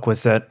in the book,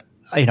 was that,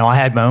 I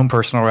had my own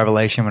personal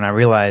revelation when I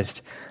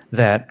realized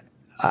that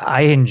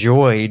I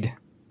enjoyed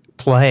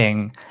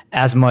playing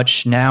as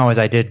much now as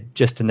I did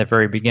just in the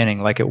very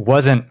beginning. Like it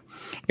wasn't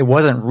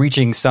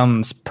reaching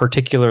some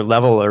particular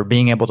level or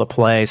being able to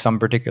play some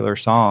particular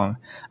song.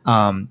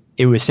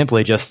 It was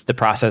simply just the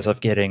process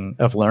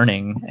of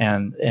learning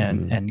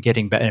and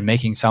getting better and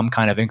making some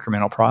kind of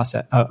incremental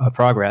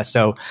progress.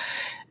 So,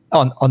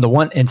 on the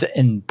one,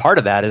 and part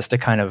of that is to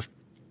kind of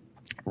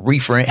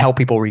help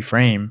people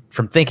reframe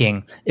from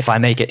thinking, if I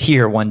make it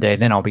here one day,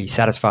 then I'll be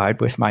satisfied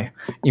with my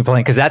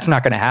playing, because that's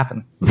not going to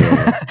happen.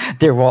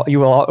 You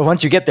will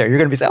once you get there, you're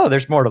going to be saying,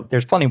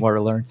 there's plenty more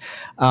to learn.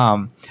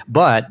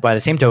 But by the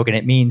same token,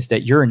 it means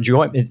that your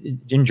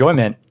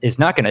enjoyment is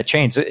not going to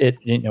change.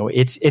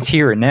 It's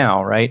here and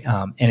now, right?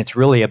 And it's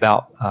really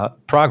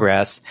about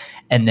progress,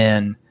 and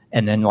then,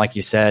 like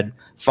you said,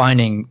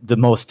 finding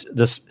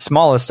the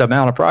smallest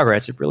amount of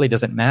progress. It really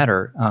doesn't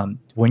matter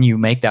when you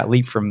make that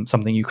leap from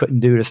something you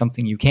couldn't do to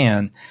something you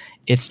can.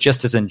 it's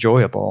just as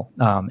enjoyable.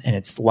 And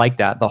it's like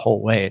that the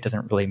whole way. It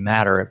doesn't really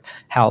matter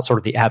how sort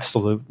of the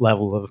absolute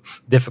level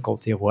of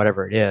difficulty of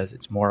whatever it is.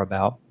 It's more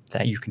about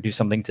that you can do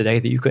something today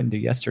that you couldn't do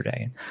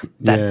yesterday.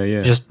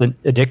 That's just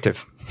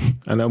addictive.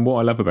 And then what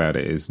I love about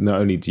it is not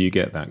only do you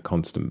get that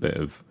constant bit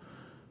of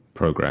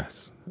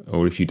progress,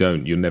 or if you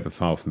don't, you're never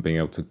far from being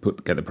able to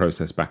get the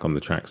process back on the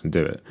tracks and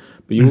do it.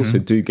 But you also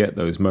do get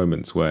those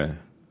moments where,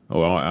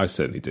 or I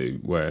certainly do,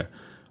 where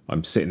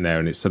I'm sitting there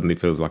and it suddenly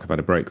feels like I've had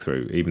a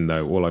breakthrough, even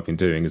though all I've been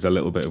doing is a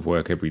little bit of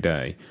work every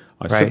day.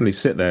 I suddenly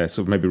sit there,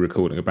 sort of maybe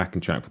recording a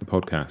backing track for the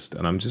podcast,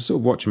 and I'm just sort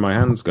of watching my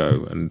hands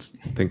go and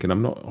thinking,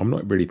 I'm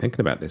not really thinking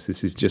about this.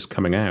 This is just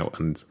coming out,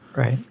 and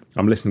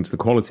I'm listening to the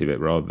quality of it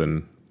rather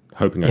than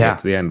hoping I get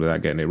to the end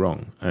without getting it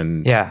wrong.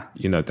 And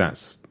you know,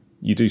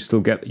 you do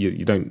still get,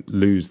 you don't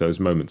lose those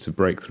moments of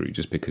breakthrough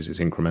just because it's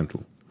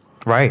incremental.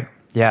 Right.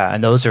 Yeah.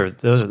 And those are,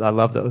 I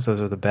love those.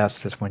 Those are the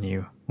best, is when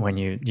you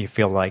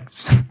feel like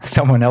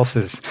someone else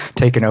is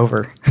taken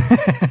over.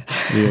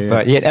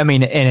 But yeah, I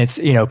mean, and it's,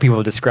 you know,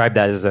 people describe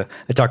that as I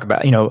talk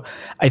about, you know,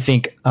 I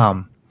think,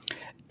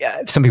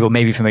 some people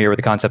may be familiar with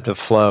the concept of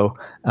flow,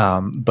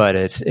 but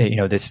it's, you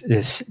know,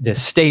 this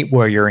state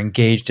where you're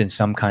engaged in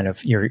some kind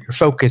of, your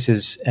focus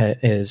is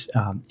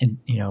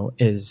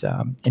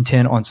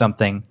intent on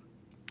something,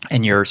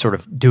 and you're sort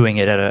of doing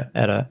it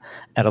at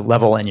a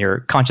level, and your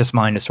conscious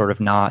mind is sort of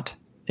not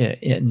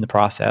in the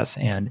process,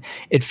 and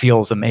it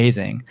feels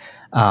amazing.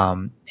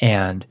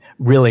 And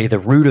really, the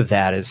root of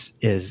that is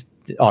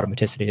the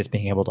automaticity, is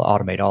being able to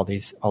automate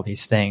all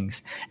these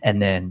things,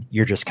 and then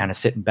you're just kind of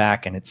sitting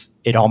back, and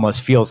it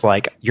almost feels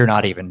like you're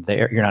not even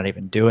there, you're not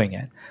even doing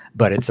it.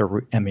 But it's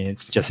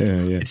just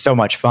it's so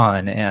much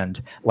fun,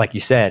 and like you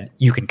said,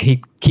 you can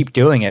keep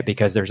doing it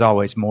because there's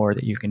always more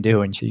that you can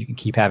do, and so you can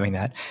keep having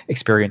that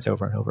experience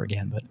over and over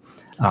again. But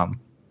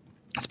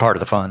it's part of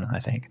the fun, I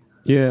think.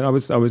 Yeah, I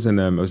was at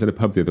a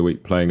pub the other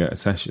week playing at a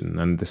session,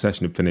 and the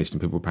session had finished,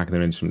 and people were packing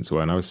their instruments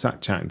away, and I was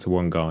sat chatting to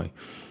one guy,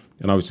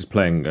 and I was just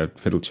playing a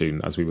fiddle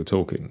tune as we were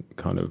talking,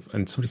 kind of,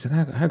 and somebody said,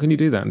 how can you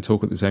do that and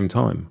talk at the same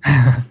time?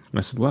 And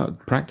I said, well,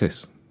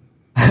 practice.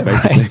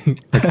 Basically,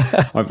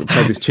 I've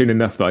played this tune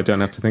enough that I don't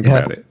have to think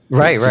about it.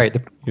 Right. Just,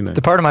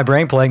 the part of my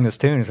brain playing this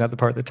tune is not the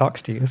part that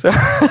talks to you. So.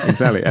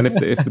 Exactly. And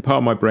if the part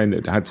of my brain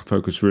that had to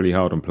focus really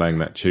hard on playing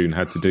that tune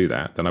had to do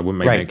that, then I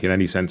wouldn't make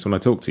any sense when I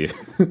talk to you.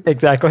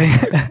 Exactly.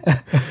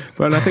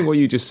 But I think what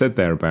you just said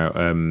there about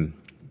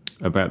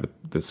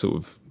the sort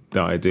of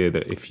the idea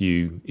that if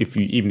you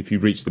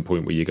reach the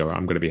point where you go,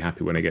 I'm going to be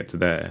happy when I get to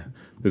there,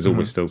 there's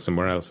always still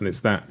somewhere else. And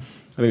it's that,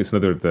 I think it's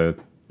another of the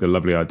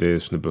lovely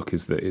ideas from the book,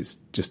 is that it's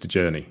just a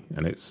journey,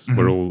 and it's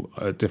we're all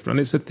different. And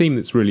it's a theme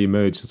that's really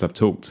emerged as I've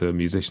talked to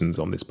musicians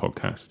on this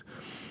podcast.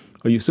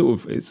 Or you sort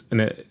of,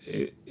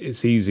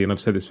 it's easy, and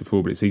I've said this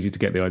before, but it's easy to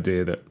get the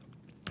idea that,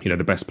 you know,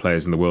 the best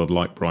players in the world,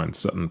 like Brian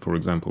Sutton, for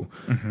example,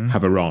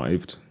 have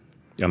arrived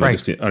and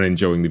are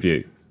enjoying the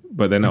view,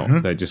 but they're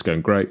not. They're just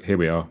going, great, here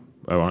we are.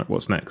 All right,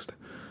 what's next?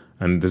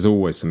 And there's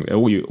always something.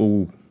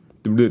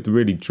 The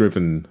really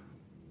driven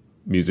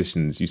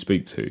musicians you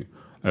speak to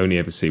only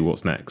ever see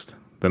what's next.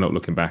 They're not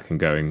looking back and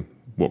going,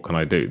 what can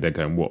I do? They're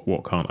going,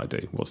 what can't I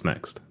do? What's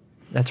next?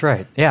 That's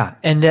right. Yeah.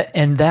 And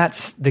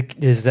that's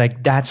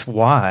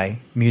why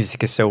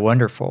music is so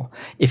wonderful.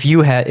 If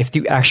you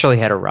actually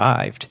had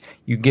arrived,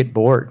 you'd get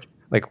bored.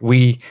 Like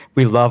we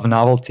love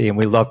novelty and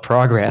we love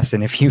progress.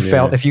 And if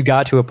you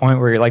got to a point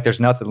where you're like, there's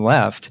nothing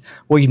left,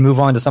 well, you'd move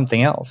on to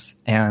something else.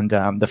 And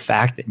the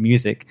fact that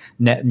music,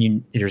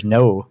 there's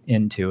no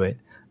end to it,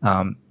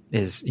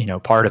 is, you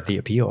know, part of the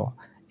appeal.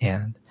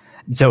 And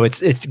so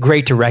it's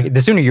great to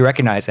the sooner you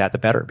recognize that, the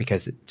better,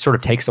 because it sort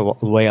of takes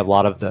away a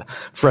lot of the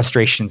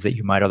frustrations that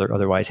you might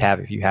otherwise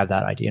have if you have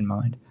that idea in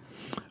mind.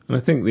 And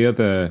I think the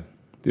other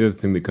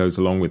thing that goes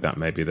along with that,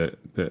 maybe that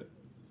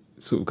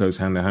sort of goes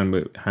hand in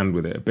hand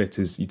with it a bit,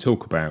 is you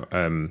talk about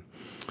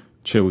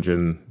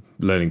children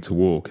learning to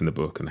walk in the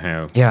book, and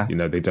how you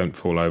know, they don't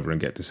fall over and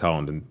get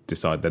disheartened and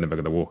decide they're never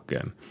going to walk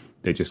again.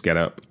 They just get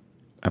up,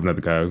 have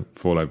another go,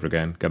 fall over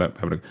again, get up,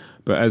 have another go.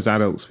 But as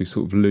adults, we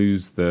sort of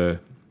lose the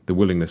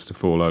willingness to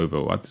fall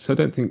over. So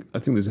I think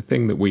there's a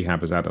thing that we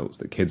have as adults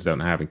that kids don't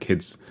have, and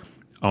kids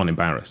aren't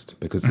embarrassed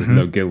because there's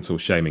no guilt or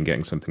shame in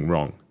getting something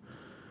wrong.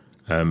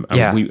 And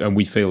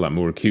we feel that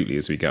more acutely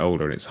as we get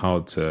older, and it's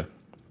hard to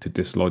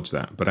dislodge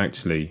that. But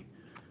actually,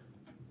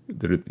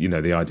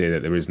 the idea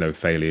that there is no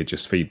failure,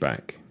 just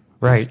feedback,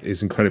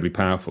 is incredibly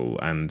powerful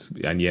and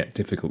yet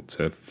difficult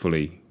to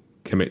fully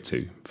commit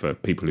to for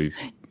people who've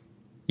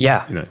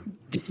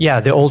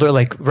the older,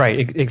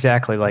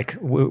 exactly. Like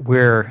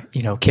we're,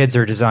 kids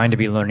are designed to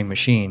be learning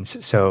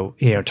machines. So,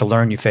 to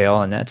learn, you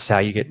fail. And that's how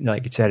you get,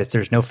 like you said, if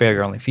there's no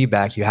failure, only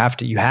feedback, you have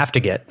to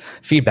get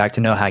feedback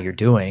to know how you're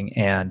doing.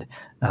 And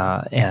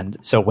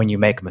so when you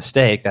make a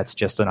mistake, that's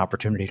just an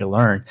opportunity to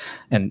learn.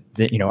 And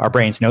our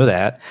brains know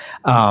that.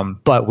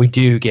 But we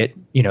do get,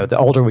 the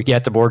older we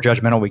get, the more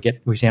judgmental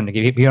we tend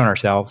to be on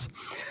ourselves.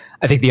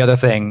 I think the other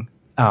thing,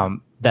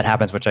 that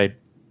happens, which I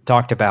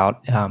talked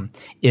about,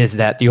 is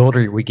that the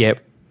older we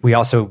get, we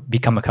also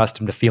become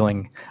accustomed to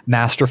feeling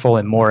masterful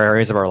in more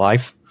areas of our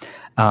life.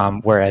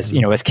 Whereas,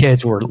 as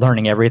kids, we're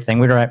learning everything.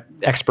 We don't have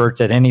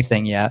experts at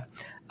anything yet.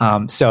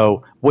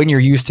 So when you're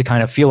used to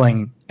kind of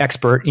feeling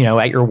expert,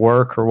 at your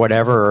work or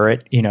whatever, or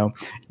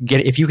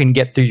if you can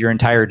get through your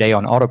entire day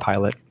on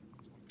autopilot,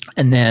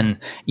 and then,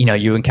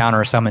 you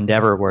encounter some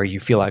endeavor where you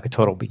feel like a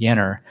total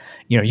beginner,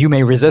 you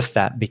may resist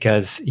that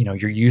because,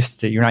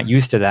 you're not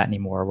used to that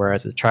anymore.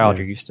 Whereas as a child,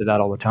 you're used to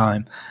that all the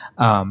time.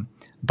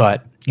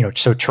 But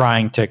so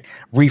trying to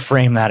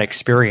reframe that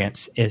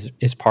experience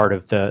is part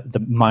of the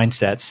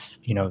mindsets,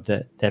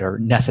 that are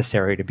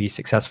necessary to be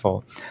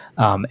successful,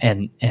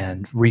 and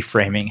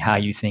reframing how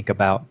you think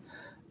about,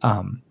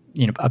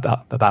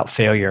 about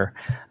failure,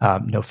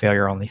 no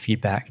failure, only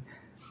feedback.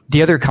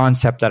 The other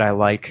concept that I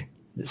like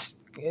is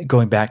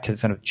going back to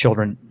sort of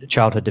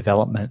childhood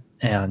development,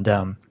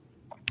 and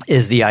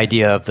is the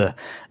idea of the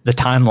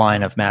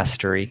timeline of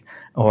mastery,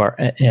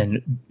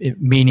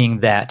 meaning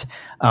that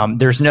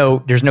there's no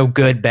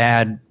good,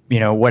 bad,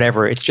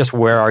 whatever. It's just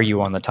where are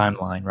you on the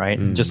timeline, right?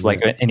 And just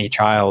like any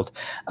child,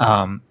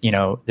 a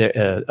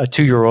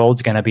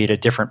 2-year-old's going to be at a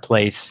different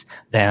place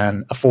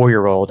than a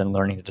 4-year-old and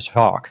learning to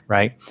talk,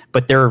 right?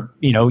 But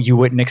you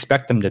wouldn't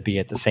expect them to be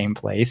at the same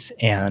place,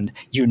 and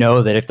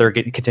that if they're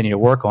continue to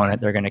work on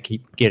it, they're going to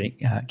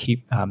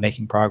keep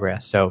making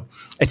progress. So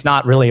it's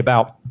not really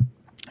about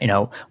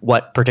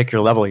what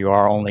particular level you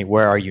are, only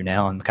where are you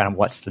now, and kind of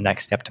what's the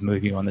next step to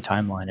move you on the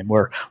timeline. And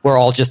we're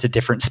all just at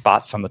different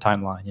spots on the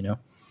timeline,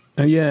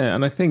 Yeah,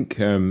 and I think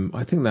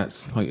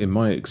that's, like, in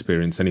my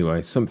experience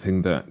anyway,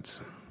 something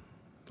that,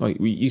 like,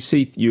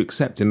 you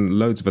accept in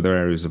loads of other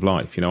areas of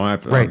life. I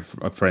have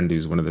a friend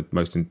who's one of the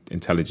most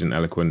intelligent,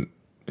 eloquent,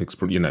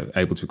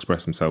 able to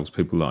express themselves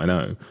people that I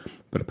know,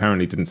 but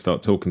apparently didn't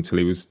start talking till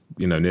he was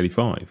nearly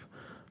 5.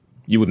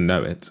 You wouldn't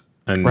know it,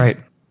 and right.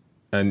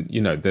 And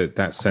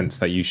that sense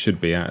that you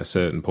should be at a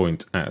certain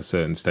point at a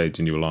certain stage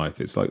in your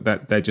life, it's like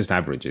that they're just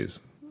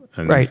averages,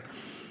 and right.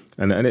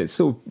 And it's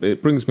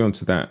it brings me on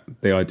to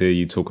the idea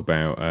you talk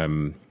about.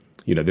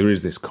 There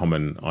is this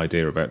common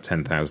idea about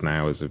 10,000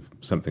 hours of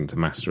something to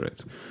master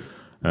it,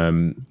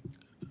 and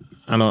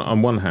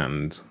on one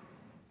hand,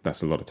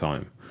 that's a lot of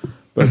time,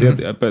 but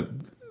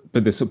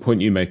but the sort of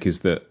point you make is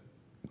that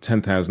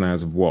 10,000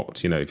 hours of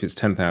what? If it's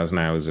 10,000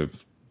 hours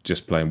of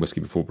just playing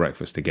Whiskey Before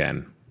Breakfast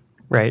again.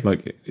 Right.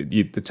 Like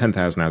the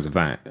 10,000 hours of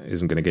that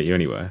isn't going to get you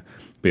anywhere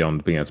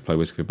beyond being able to play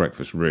Whiskey for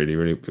Breakfast really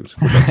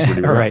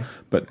well. Right.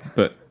 But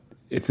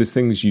if there's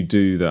things you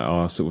do that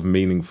are sort of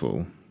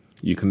meaningful,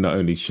 you can not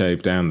only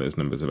shave down those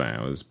numbers of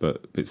hours,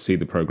 but see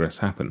the progress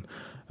happen.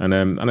 And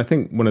I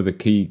think one of the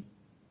key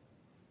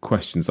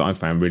questions that I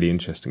found really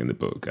interesting in the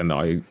book, and that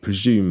I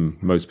presume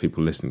most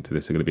people listening to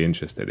this are going to be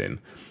interested in,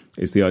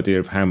 is the idea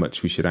of how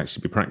much we should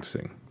actually be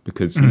practicing.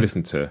 Because you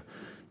listen to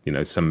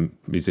some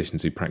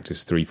musicians who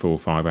practice 3, 4,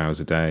 5 hours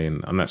a day,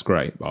 and that's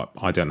great. But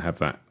I don't have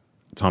that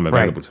time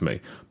available to me.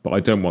 But I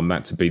don't want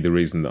that to be the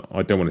reason that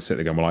I don't want to sit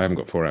there going, well, I haven't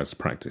got 4 hours to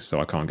practice, so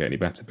I can't get any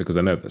better, because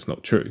I know that's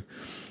not true.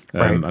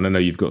 And I know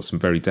you've got some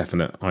very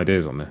definite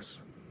ideas on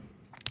this.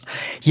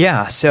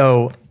 Yeah.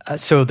 So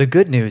the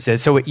good news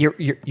is,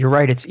 you're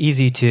right. It's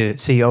easy to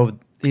see,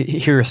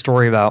 hear a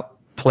story about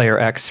player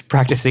X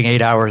practicing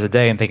 8 hours a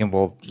day and thinking,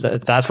 well,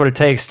 that's what it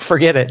takes.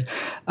 Forget it.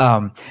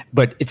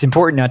 But it's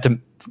important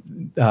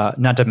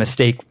not to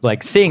mistake,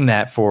 like, seeing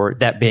that for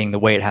that being the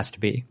way it has to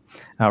be.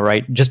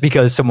 Right. Just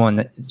because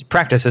someone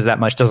practices that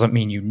much doesn't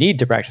mean you need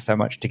to practice that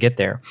much to get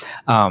there.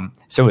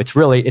 So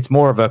it's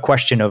more of a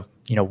question of,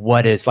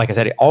 what is, like I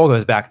said, it all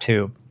goes back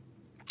to,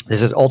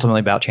 this is ultimately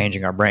about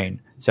changing our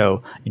brain.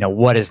 So,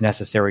 what is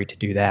necessary to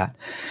do that?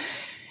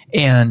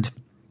 And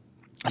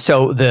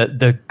so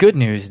the good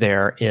news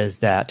there is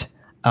that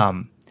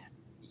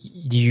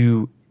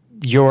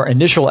your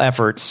initial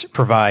efforts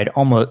provide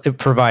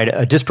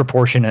a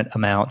disproportionate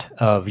amount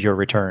of your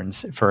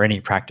returns for any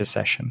practice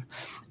session.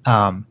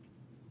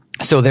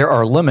 So there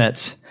are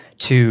limits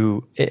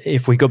to,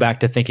 if we go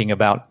back to thinking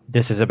about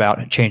this is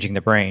about changing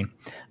the brain.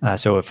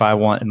 So if I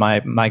want,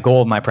 my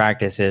goal of my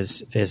practice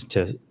is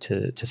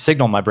to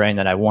signal my brain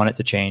that I want it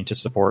to change to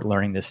support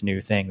learning this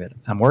new thing that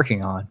I'm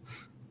working on.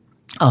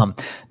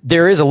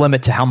 There is a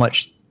limit to how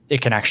much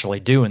it can actually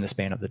do in the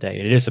span of the day.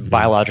 It is a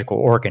biological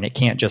organ. It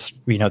can't just,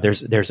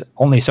 there's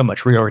only so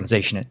much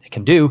reorganization it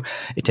can do.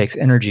 It takes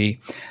energy.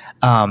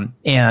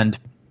 And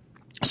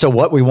so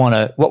what we want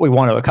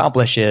to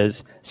accomplish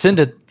is send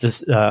it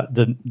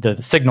the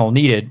signal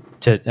needed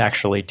to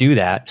actually do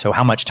that. So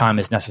how much time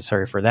is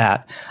necessary for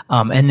that?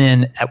 And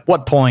then at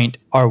what point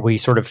are we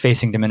sort of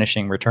facing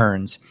diminishing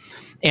returns?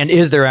 And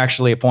is there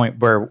actually a point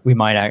where we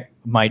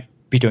might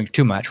be doing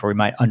too much, where we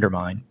might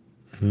undermine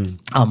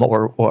what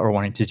we're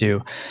wanting to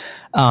do?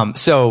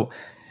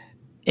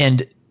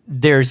 And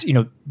there's,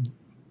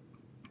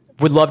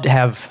 would love to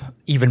have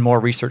even more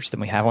research than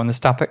we have on this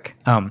topic.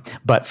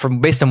 But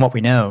based on what we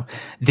know,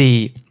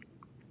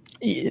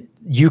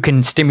 you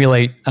can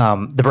stimulate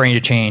the brain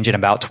to change in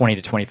about 20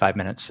 to 25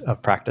 minutes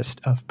of practice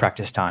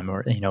time,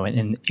 or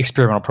in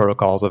experimental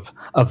protocols of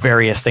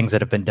various things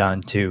that have been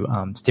done to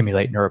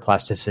stimulate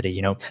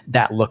neuroplasticity.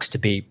 That looks to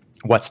be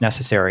what's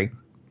necessary.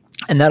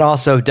 And that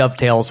also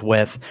dovetails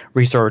with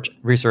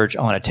research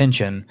on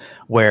attention,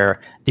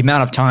 where the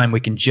amount of time we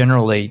can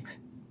generally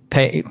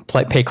pay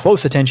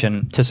close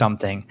attention to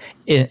something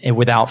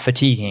without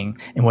fatiguing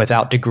and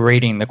without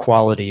degrading the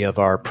quality of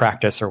our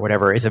practice or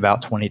whatever is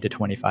about 20 to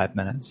 25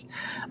 minutes.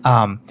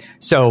 I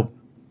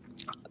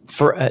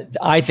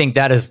think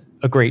that is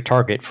a great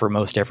target for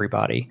most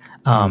everybody,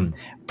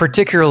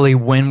 particularly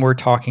when we're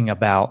talking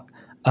about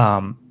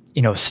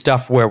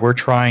stuff where we're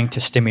trying to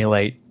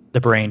stimulate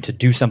the brain to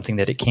do something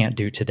that it can't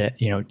do today,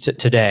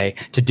 today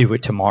to do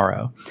it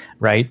tomorrow,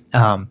 right?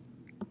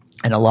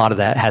 And a lot of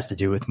that has to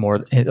do with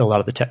a lot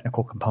of the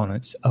technical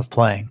components of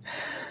playing.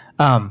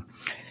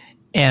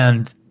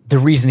 And the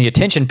reason the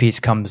attention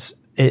piece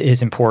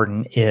is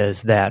important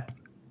is that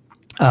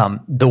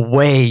the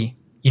way,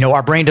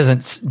 our brain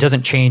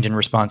doesn't change in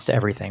response to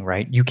everything,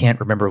 right? You can't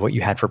remember what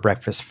you had for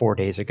breakfast 4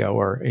 days ago,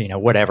 or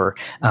whatever.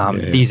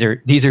 These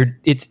are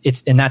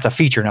it's and that's a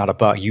feature, not a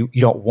bug. You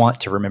don't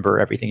want to remember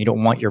everything. You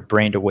don't want your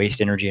brain to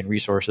waste energy and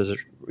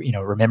resources,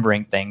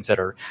 remembering things that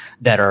are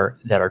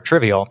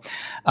trivial.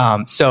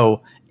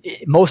 So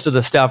most of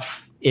the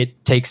stuff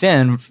it takes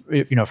in,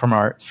 from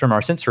our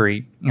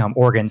sensory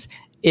organs,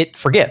 it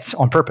forgets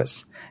on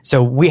purpose.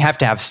 So we have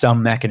to have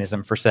some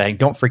mechanism for saying,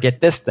 don't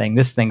forget this thing.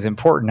 This thing's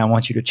important. I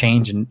want you to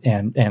change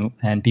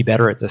and be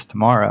better at this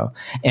tomorrow.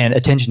 And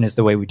attention is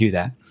the way we do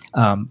that.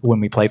 When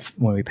we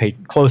pay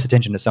close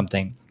attention to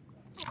something,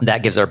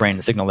 that gives our brain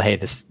the signal that, hey,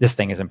 this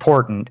thing is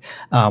important.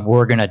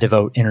 We're going to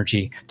devote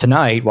energy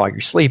tonight while you're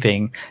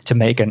sleeping to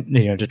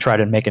to try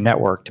to make a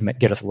network to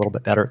get us a little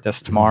bit better at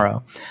this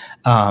tomorrow.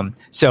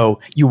 So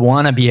you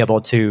want to be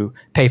able to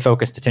pay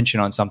focused attention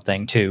on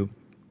something to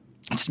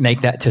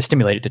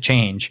stimulate it to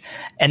change.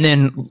 And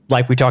then,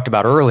 like we talked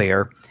about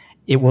earlier,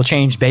 it will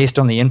change based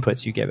on the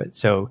inputs you give it.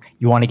 So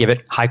you want to give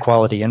it high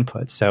quality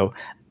inputs. So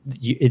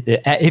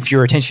if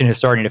your attention is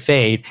starting to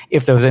fade,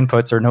 if those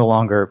inputs are no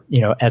longer,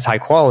 as high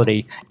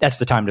quality, that's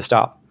the time to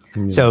stop.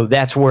 So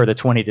that's where the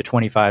 20 to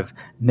 25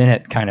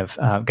 minute kind of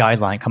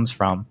guideline comes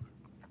from.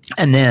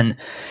 And then,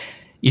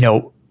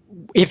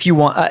 if you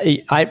want,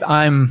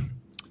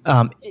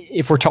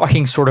 if we're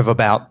talking sort of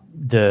about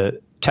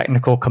the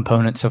technical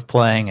components of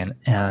playing,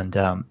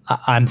 and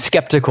I'm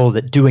skeptical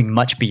that doing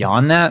much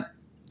beyond that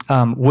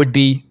would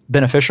be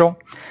beneficial,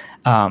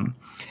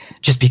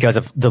 just because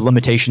of the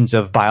limitations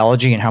of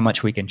biology and how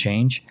much we can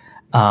change.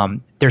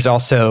 There's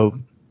also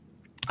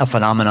a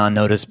phenomenon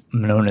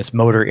known as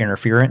motor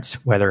interference,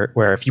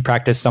 where if you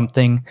practice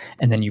something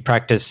and then you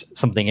practice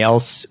something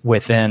else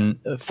within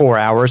 4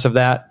 hours of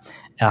that,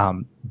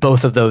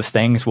 both of those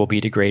things will be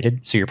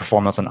degraded. So your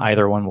performance on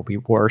either one will be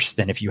worse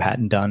than if you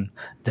hadn't done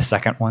the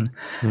second one.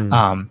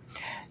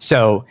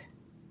 So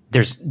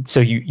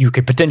you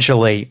could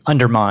potentially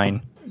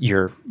undermine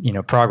your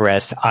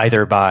progress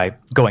either by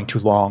going too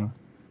long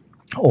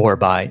or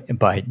by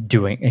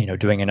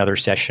doing another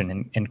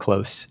session in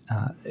close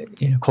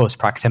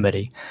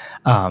proximity.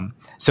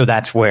 So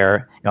that's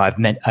where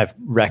I've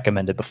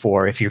recommended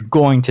before, if you're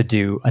going to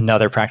do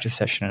another practice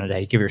session in a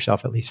day, give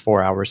yourself at least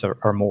 4 hours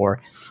or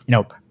more.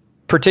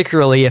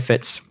 Particularly if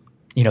it's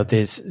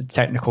these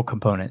technical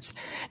components.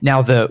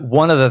 Now,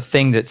 one of the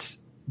thing that's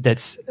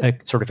a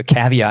sort of a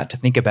caveat to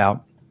think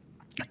about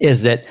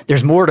is that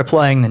there's more to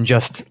playing than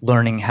just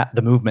learning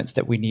the movements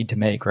that we need to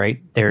make,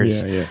 right?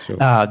 There's sure.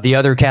 The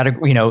other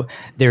category,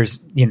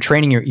 there's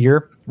training your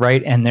ear,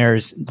 right? And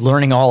there's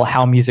learning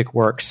how music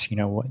works,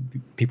 what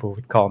people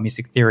would call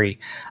music theory,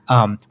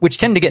 which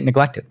tend to get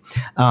neglected.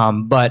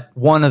 But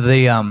one of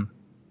the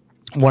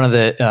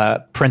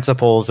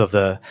principles of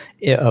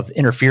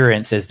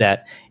interference is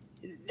that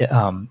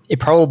it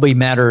probably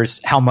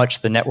matters how much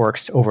the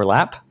networks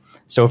overlap.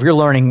 So if you're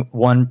learning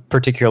one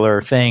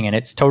particular thing and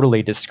it's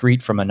totally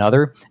discrete from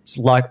another, it's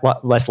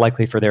less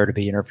likely for there to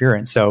be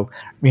interference. So,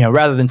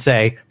 rather than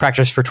say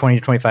practice for 20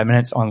 to 25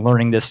 minutes on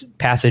learning this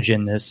passage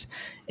in this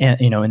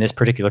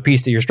particular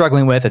piece that you're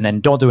struggling with, and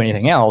then don't do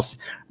anything else,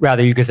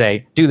 rather you could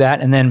say do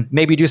that and then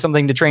maybe do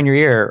something to train your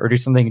ear, or do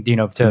something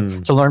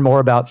to learn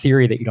more about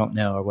theory that you don't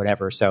know or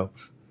whatever. So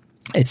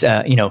it's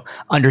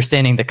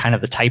understanding the kind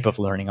of the type of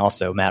learning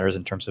also matters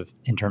in terms of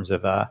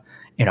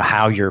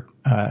how you're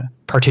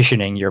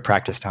partitioning your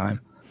practice time.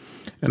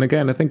 And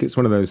again, I think it's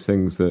one of those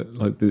things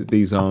that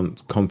these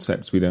aren't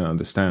concepts we don't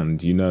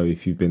understand.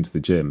 If you've been to the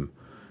gym,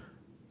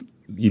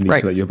 you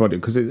need to let your body,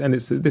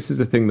 this is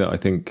the thing that I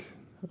think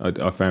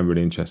I found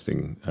really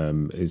interesting,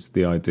 is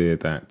the idea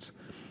that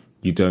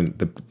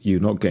you're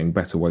not getting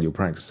better while you're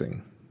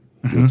practicing.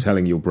 You're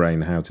telling your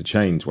brain how to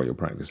change while you're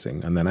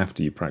practicing, and then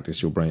after you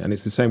practice, your brain, and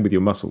it's the same with your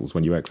muscles.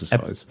 When you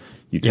exercise,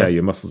 you tear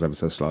your muscles ever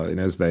so slightly,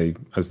 and as they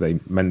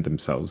mend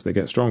themselves, they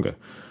get stronger.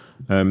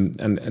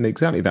 And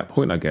exactly that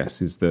point, I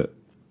guess, is that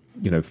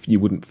you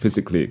wouldn't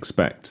physically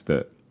expect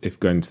that if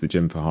going to the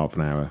gym for half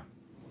an hour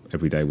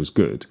every day was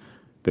good,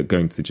 that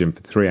going to the gym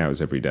for 3 hours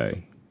every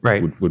day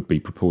would be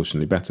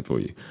proportionally better for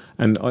you.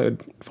 And a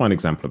fine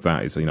example of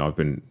that is I've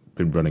been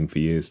running for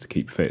years to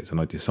keep fit,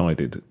 and I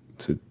decided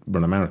to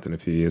run a marathon a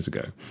few years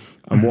ago,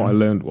 and what I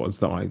learned was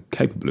that I'm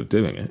capable of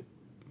doing it,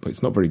 but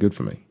it's not very good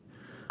for me.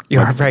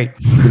 You're right.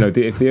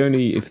 If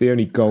the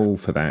only goal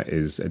for that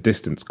is a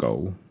distance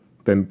goal,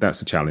 then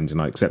that's a challenge,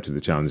 and I accepted the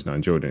challenge and I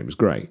enjoyed it. It was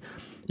great.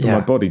 But my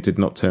body did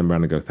not turn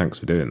around and go, "Thanks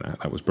for doing that.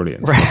 That was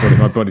brilliant." Right.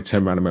 My body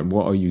turned around and went,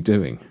 "What are you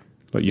doing?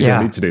 Like, you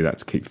don't need to do that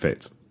to keep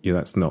fit. Yeah,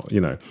 that's not,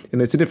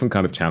 and it's a different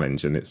kind of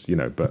challenge, and it's,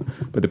 but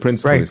the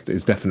principle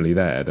is definitely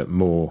there, that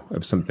more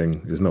of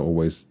something is not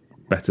always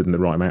better than the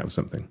right amount of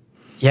something."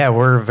 Yeah,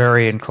 we're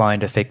very inclined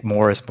to think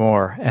more is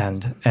more,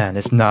 and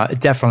it's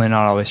definitely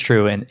not always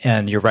true.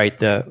 And you're right.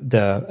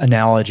 The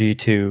analogy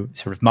to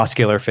sort of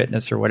muscular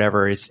fitness or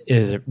whatever is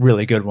a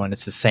really good one.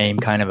 It's the same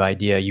kind of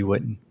idea. You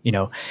wouldn't,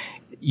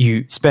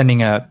 you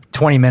spending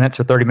 20 minutes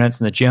or 30 minutes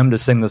in the gym to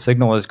sing the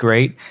signal is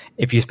great.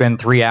 If you spend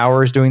 3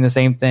 hours doing the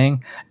same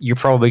thing, you're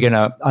probably going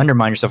to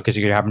undermine yourself because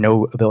you're going to have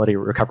no ability to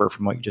recover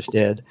from what you just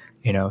did.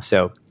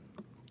 So.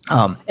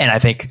 And I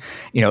think,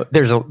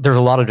 there's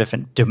a lot of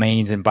different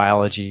domains in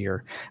biology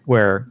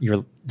where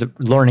you're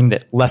learning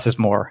that less is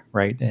more,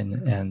 right?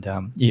 And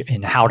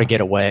how to get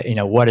away,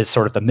 what is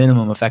sort of the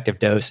minimum effective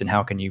dose and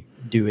how can you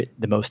do it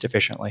the most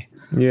efficiently?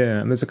 Yeah.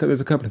 And there's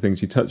a couple of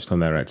things you touched on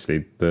there, actually,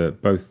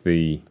 both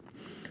the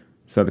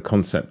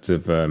concept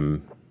of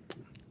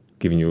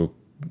giving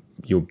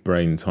your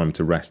brain time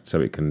to rest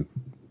so it can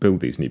build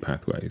these new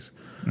pathways.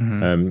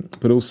 Mm-hmm.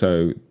 But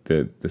also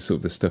the sort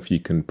of the stuff you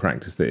can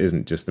practice that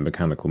isn't just the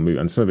mechanical move,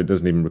 and some of it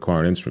doesn't even require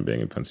an instrument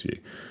being in front of you.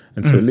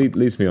 And so it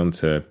leads me on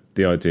to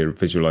the idea of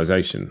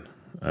visualization,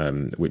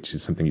 which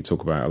is something you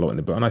talk about a lot in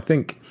the book. And I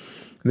think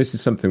this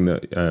is something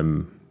that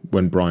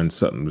when Brian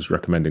Sutton was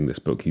recommending this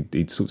book,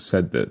 he'd sort of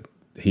said that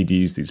he'd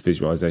use these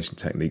visualization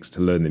techniques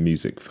to learn the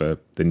music for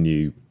the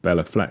new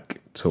Bella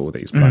Fleck tour that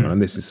he's playing on.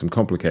 And this is some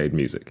complicated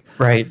music.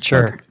 Right,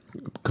 sure.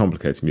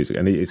 Complicated music,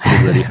 and it's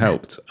really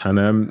helped.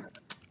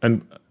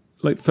 And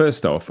like,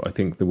 first off, I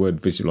think the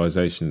word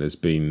visualization has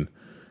been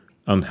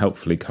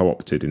unhelpfully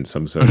co-opted in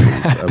some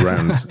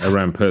circles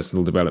around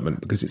personal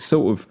development, because it's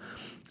sort of,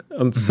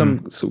 on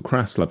some sort of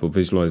crass level,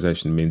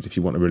 visualization means if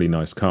you want a really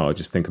nice car,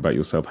 just think about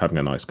yourself having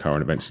a nice car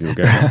and eventually you'll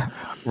get one.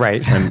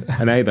 Right.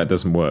 And A, that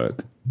doesn't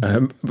work.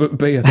 But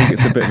B, I think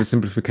it's a bit of a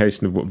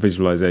simplification of what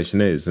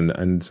visualization is. And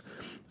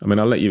I mean,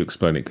 I'll let you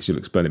explain it because you'll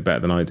explain it better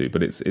than I do,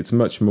 but it's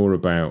much more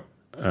about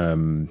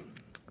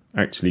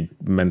actually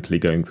mentally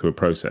going through a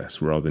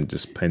process rather than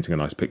just painting a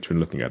nice picture and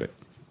looking at it.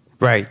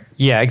 Right.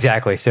 Yeah,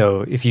 exactly.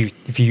 So if you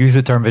use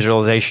the term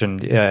visualization,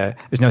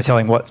 there's no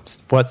telling what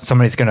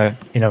somebody's going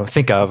to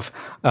think of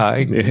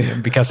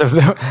because of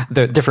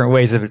the different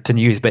ways of it to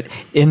use. But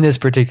in this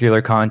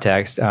particular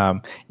context,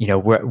 and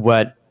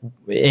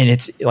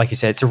it's like you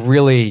said, it's a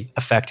really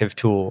effective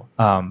tool.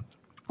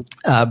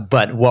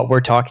 But what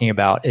we're talking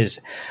about is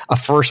a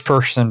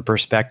first-person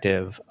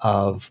perspective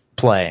of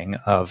playing,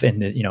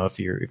 if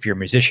you're a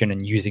musician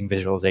and using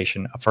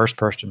visualization, a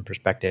first-person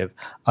perspective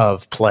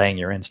of playing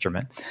your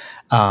instrument.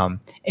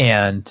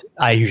 And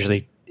I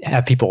usually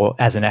have people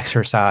as an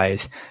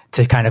exercise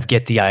to kind of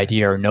get the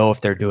idea or know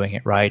if they're doing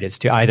it right is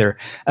to either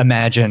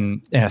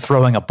imagine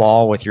throwing a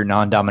ball with your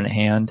non-dominant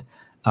hand.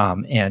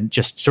 And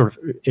just sort of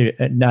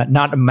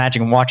not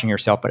imagining watching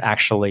yourself, but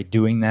actually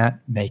doing that,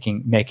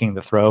 making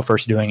the throw,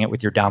 first doing it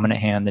with your dominant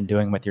hand, then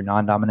doing it with your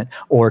non-dominant,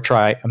 or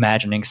try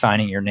imagining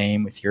signing your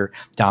name with your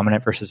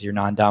dominant versus your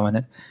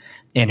non-dominant.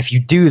 And if you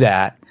do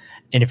that,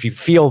 and if you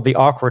feel the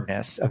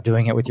awkwardness of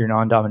doing it with your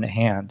non-dominant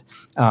hand,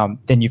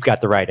 then you've got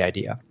the right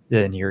idea.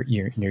 Then you're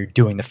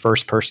doing the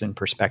first person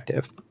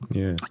perspective.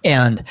 Yeah.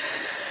 And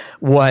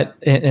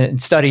and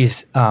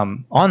studies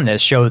on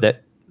this show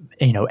that,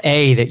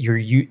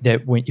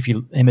 if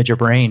you image your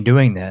brain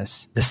doing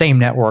this, the same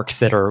networks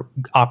that are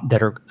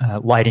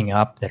lighting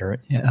up, that are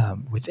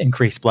with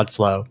increased blood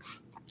flow,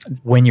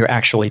 when you're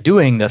actually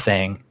doing the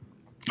thing,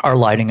 are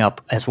lighting up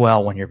as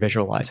well when you're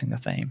visualizing the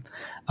thing.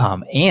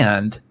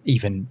 And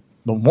even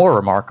more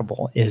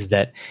remarkable is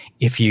that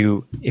if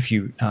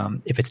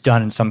it's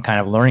done in some kind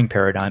of learning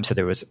paradigm. So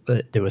there was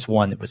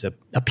one that was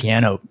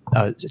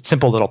a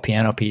simple little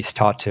piano piece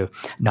taught to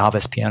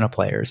novice piano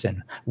players,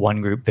 and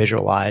one group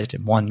visualized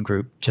and one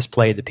group just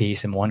played the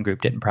piece and one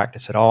group didn't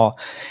practice at all.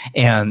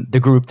 And the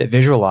group that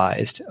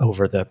visualized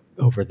over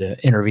the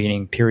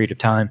intervening period of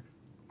time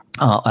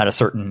at a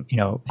certain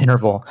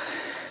interval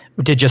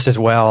did just as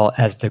well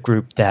as the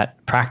group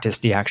that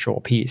practiced the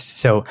actual piece.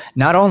 So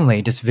not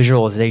only does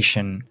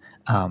visualization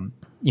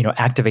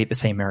activate the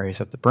same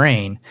areas of the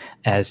brain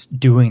as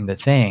doing the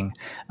thing,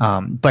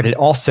 but it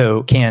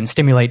also can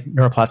stimulate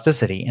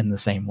neuroplasticity in the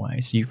same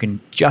way. So you can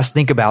just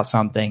think about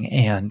something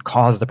and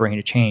cause the brain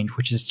to change,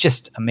 which is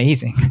just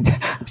amazing.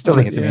 I still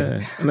think it's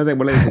amazing. And I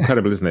think, it's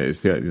incredible, isn't it? It's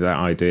that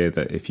idea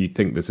that if you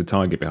think there's a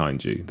tiger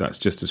behind you, that's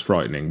just as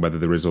frightening, whether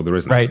there is or there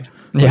isn't. Right.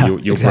 Yeah,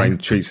 your brain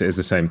treats it as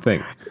the same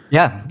thing.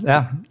 Yeah,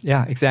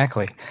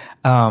 exactly.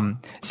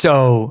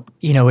 So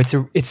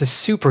it's a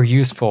super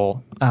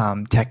useful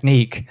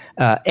technique.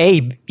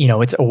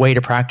 It's a way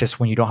to practice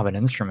when you don't have an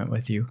instrument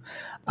with you.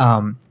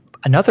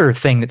 Another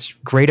thing that's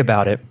great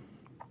about it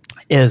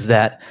is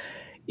that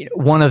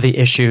one of the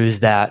issues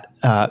that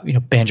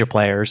banjo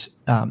players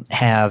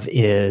have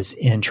is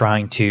in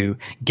trying to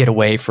get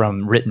away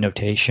from written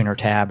notation or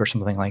tab or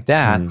something like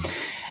that.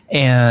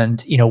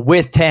 And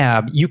with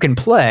tab, you can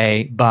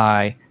play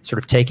by sort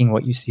of taking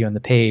what you see on the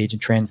page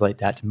and translate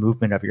that to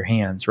movement of your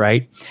hands,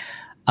 right?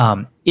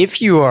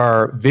 If you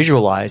are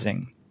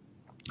visualizing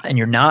and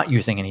you're not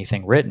using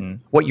anything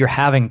written, what you're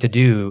having to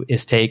do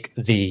is take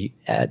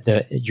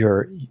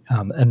your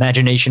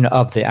imagination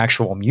of the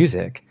actual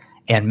music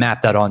and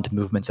map that onto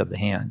movements of the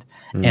hand.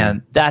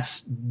 And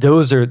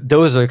those are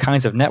the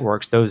kinds of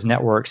networks, those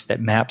networks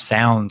that map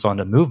sounds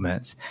onto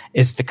movements,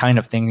 is the kind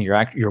of thing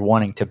you're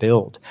wanting to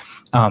build.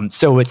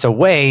 So it's a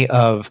way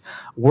of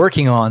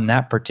working on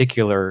that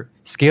particular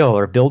skill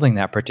or building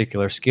that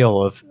particular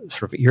skill of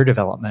sort of ear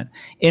development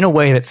in a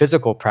way that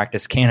physical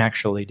practice can't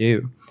actually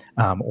do,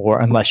 or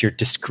unless you're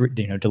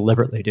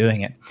deliberately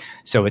doing it.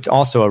 So it's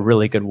also a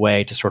really good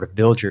way to sort of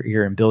build your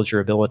ear and build your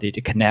ability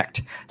to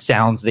connect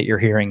sounds that you're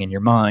hearing in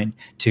your mind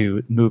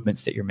to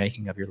movements that you're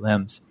making of your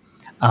limbs.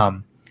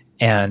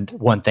 And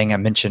one thing I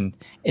mentioned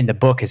in the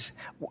book is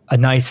a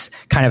nice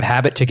kind of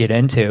habit to get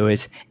into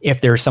is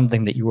if there's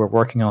something that you were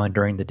working on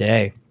during the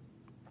day,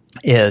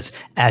 is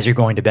as you're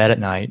going to bed at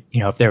night,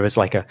 if there was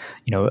like a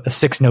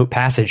 6-note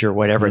passage or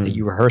whatever that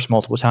you rehearse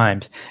multiple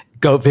times,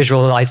 go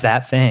visualize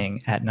that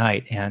thing at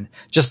night. And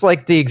just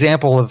like the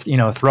example of,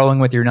 throwing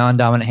with your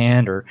non-dominant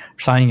hand or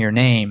signing your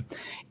name,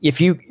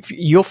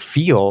 you'll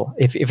feel,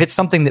 if it's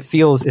something that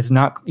feels it's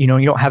not, you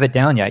don't have it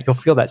down yet, you'll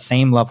feel that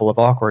same level of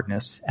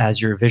awkwardness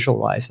as you're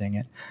visualizing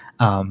it.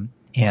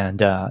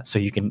 So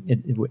you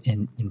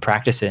can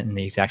practice it in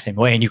the exact same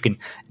way, and you can,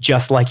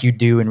 just like you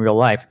do in real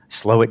life,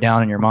 slow it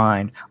down in your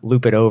mind,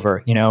 loop it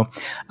over,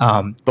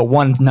 But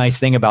one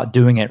nice thing about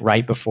doing it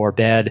right before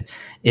bed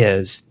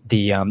is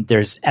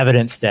there's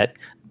evidence that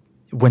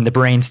when the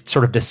brain's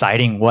sort of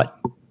deciding what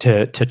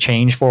to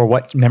change for,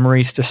 what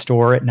memories to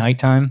store at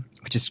nighttime,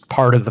 which is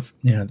part of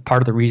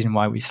the reason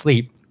why we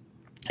sleep,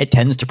 it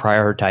tends to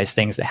prioritize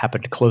things that happen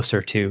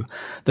closer to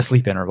the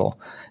sleep interval.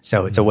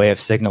 So it's a way of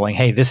signaling,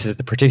 hey, this is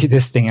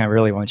this thing I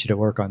really want you to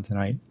work on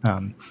tonight.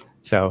 And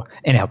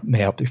it may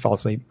help you fall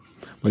asleep.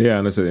 Well, yeah,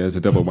 and as a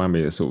double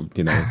whammy, it sort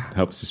of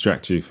helps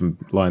distract you from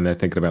lying there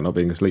thinking about not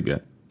being asleep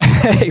yet.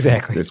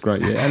 Exactly. It's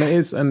great, yeah, and it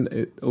is, and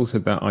it also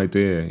that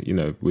idea,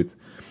 with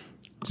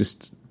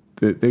just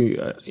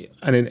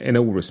and in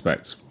all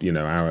respects,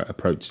 our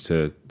approach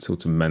to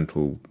sort of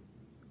mental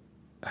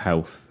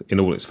health in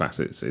all its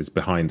facets is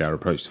behind our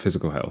approach to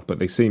physical health, but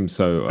they seem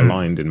so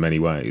aligned in many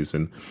ways.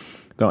 And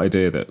the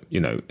idea that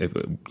if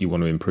you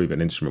want to improve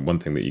an instrument, one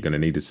thing that you're going to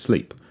need is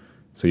sleep,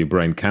 so your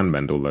brain can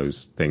mend all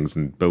those things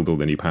and build all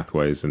the new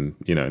pathways, and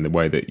in the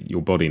way that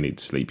your body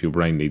needs sleep, your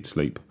brain needs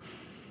sleep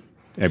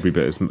every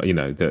bit as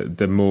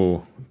the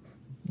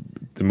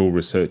more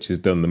research is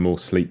done, the more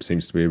sleep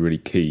seems to be a really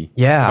key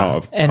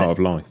part of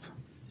life.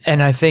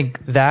 And I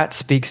think that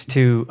speaks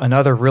to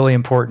another really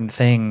important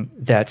thing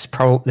that's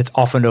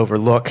often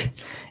overlooked,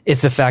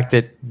 is the fact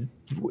that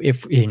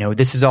if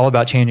this is all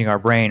about changing our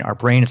brain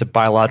is a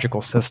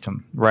biological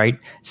system, right?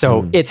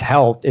 So its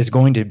health is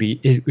going to be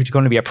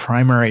a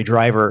primary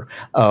driver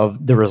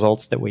of the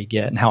results that we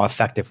get and how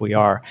effective we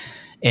are.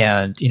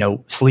 And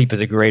sleep is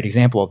a great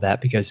example of that,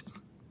 because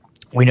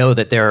we know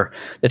that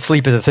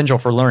sleep is essential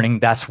for learning.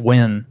 That's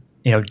when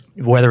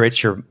whether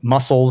it's your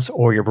muscles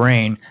or your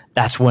brain,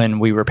 that's when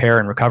we repair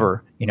and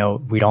recover.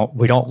 We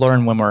don't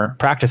learn when we're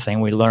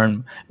practicing. We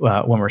learn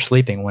when we're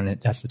sleeping,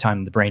 that's the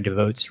time the brain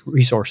devotes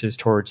resources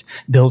towards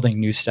building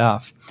new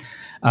stuff.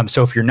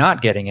 So if you're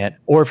not getting it,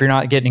 or if you're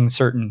not getting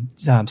certain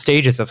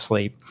stages of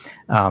sleep,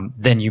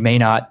 then you may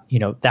not,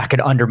 that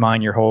could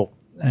undermine your whole,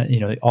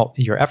 all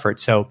your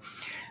efforts. So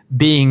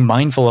being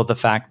mindful of the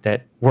fact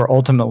that we're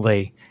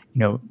ultimately,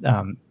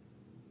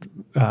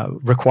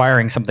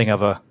 requiring something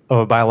of a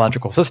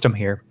biological system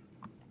here,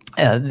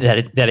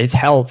 that its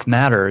health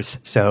matters.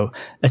 So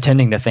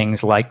attending to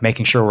things like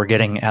making sure we're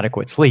getting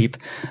adequate sleep,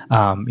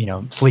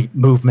 sleep,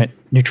 movement,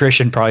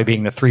 nutrition, probably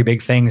being the 3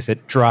 big things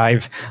that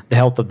drive the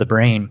health of the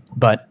brain.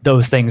 But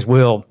those things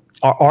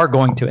are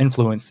going to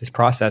influence this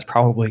process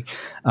probably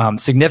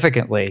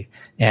significantly,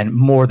 and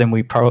more than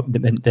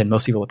than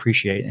most people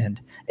appreciate. And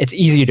it's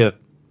easy to,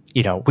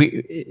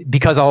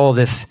 because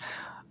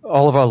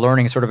all of our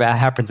learning sort of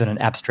happens in an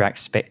abstract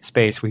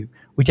space, we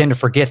tend to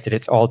forget that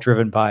it's all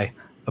driven by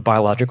a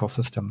biological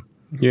system.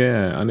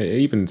 Yeah, and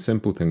even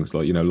simple things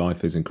like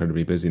life is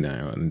incredibly busy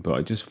now, but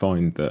I just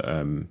find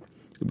that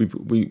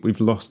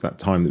we've lost that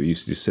time that we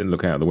used to just sit and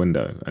look out the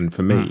window. And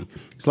for me,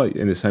 it's like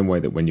in the same way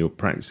that when you're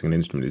practicing an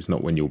instrument, it's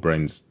not when your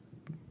brain's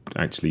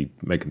actually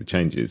making the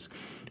changes.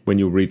 When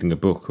you're reading a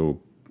book or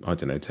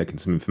taking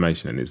some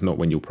information, and it's not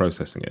when you're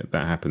processing it.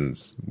 That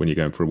happens when you're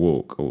going for a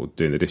walk, or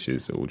doing the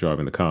dishes, or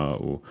driving the car,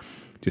 or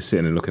just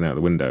sitting and looking out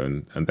the window,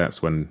 and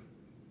that's when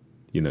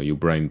your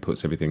brain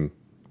puts everything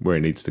where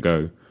it needs to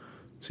go,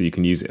 so you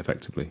can use it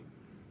effectively.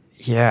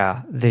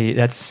 Yeah,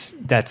 that's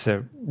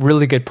a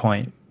really good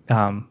point.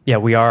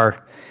 We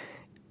are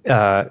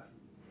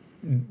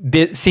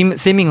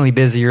seemingly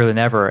busier than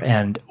ever,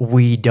 and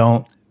we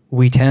don't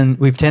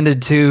we've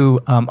tended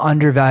to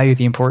undervalue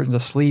the importance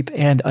of sleep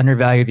and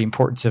undervalue the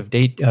importance of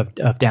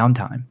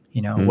downtime.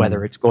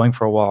 Whether it's going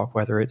for a walk,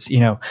 whether it's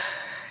I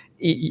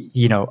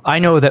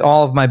know that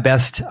all of my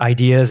best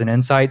ideas and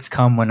insights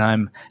come when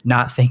I'm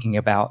not thinking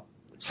about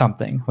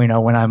something. When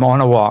I'm on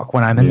a walk,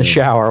 when I'm in the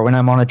shower, when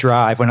I'm on a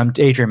drive, when I'm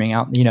daydreaming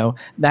out.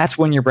 That's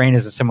when your brain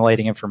is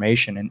assimilating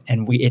information, and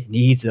it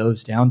needs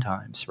those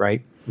downtimes,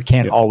 right? We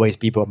can't always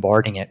be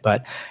bombarding it,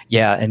 but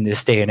in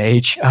this day and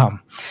age,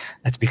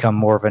 that's become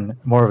more of an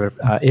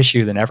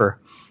issue than ever.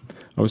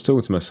 I was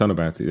talking to my son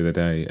about it the other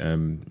day,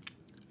 and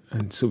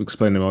sort of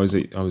explaining to him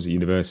I was at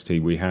university.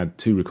 We had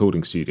 2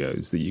 recording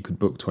studios that you could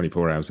book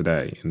 24 hours a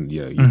day, and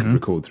you could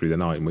record through the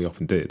night, and we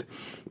often did.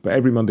 But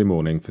every Monday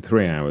morning for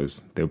 3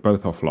 hours, they were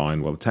both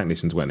offline while the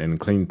technicians went in and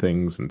cleaned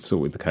things and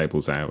sorted the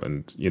cables out,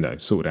 and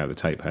sorted out the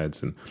tape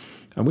heads, and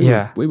we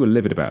were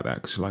livid about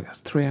that, because that's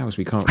 3 hours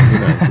we can't.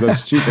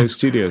 Those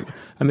studios,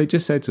 and they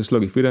just said to us,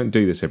 look, if we don't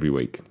do this every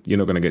week, you're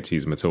not going to get to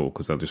use them at all,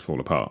 because they'll just fall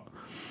apart.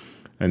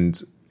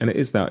 And it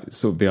is that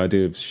sort of the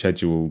idea of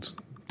scheduled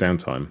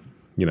downtime.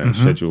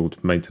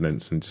 Scheduled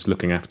maintenance, and just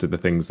looking after the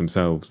things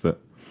themselves that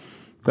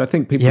I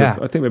think people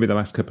I think maybe the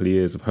last couple of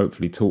years have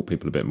hopefully taught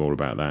people a bit more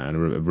about that,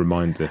 and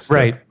reminded us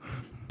that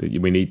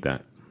we need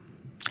that.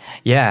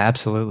 Yeah,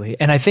 absolutely.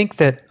 And I think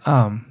that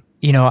I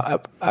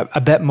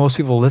bet most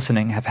people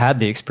listening have had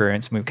the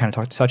experience, and we've kind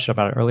of touched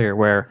about it earlier,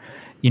 where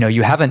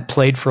you haven't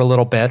played for a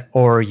little bit,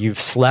 or you've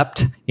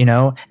slept,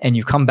 and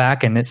you come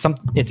back and it's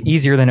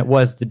easier than it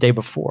was the day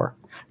before,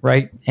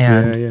 right?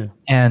 And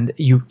and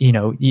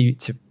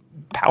it's a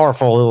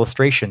powerful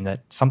illustration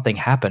that something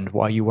happened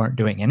while you weren't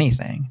doing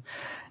anything.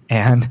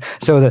 And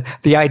so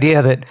the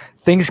idea that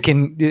things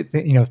can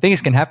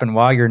happen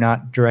while you're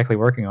not directly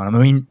working on them. I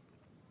mean,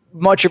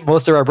 most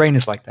of our brain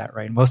is like that,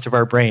 right? Most of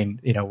our brain,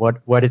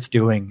 what it's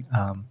doing,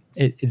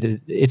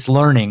 it's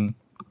learning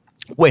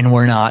when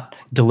we're not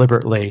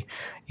deliberately,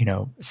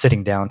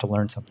 sitting down to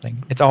learn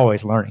something. It's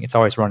always learning. It's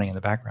always running in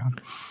the background.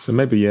 So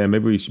maybe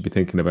we should be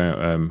thinking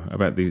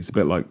about these, a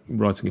bit like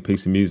writing a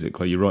piece of music.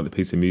 Like, you write the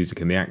piece of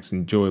music and the act's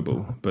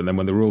enjoyable, but then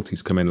when the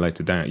royalties come in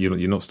later down,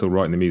 you're not still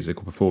writing the music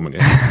or performing it.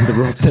 The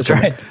royalties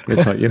come in.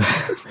 It's like,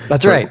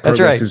 That's right.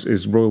 That's right.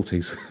 Is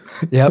royalties.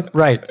 Yep.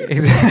 Right.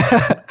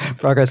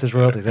 Progress is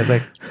royalties. That's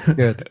like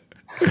good.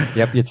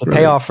 Yep. It's a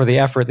payoff for the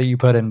effort that you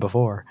put in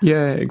before.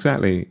 Yeah,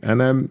 exactly.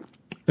 And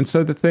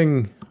so the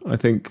thing, I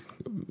think,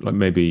 like,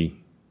 maybe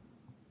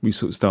we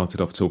sort of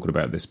started off talking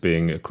about this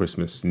being a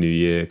Christmas, New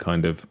Year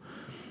kind of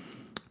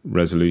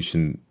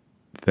resolution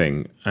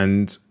thing.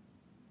 And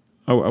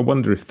I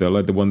wonder if the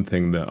one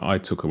thing that I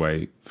took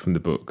away from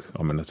the book,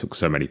 I mean, I took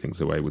so many things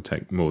away, it would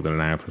take more than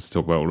an hour for us to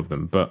talk about all of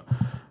them. But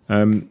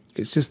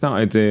it's just that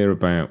idea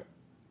about,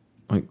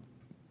 like,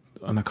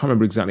 and I can't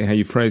remember exactly how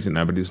you phrase it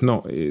now, but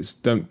it's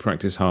don't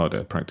practice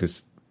harder,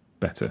 practice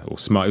better, or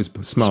smart. It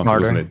was smarter,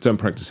 wasn't it? Don't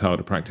practice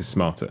harder, practice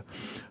smarter.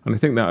 And I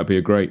think that would be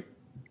a great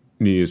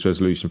New Year's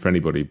resolution for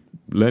anybody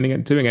learning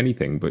and doing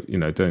anything, but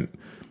don't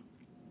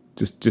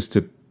just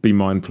to be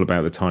mindful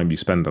about the time you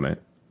spend on it,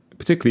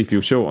 particularly if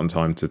you're short on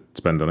time to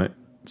spend on it.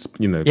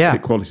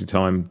 Pick quality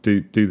time,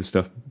 do the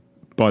stuff,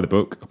 buy the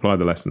book, apply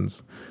the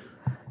lessons.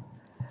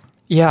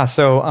 Yeah.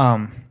 So,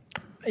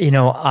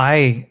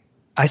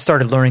 I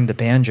started learning the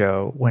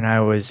banjo when I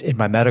was in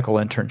my medical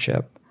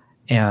internship,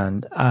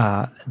 and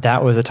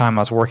that was a time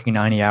I was working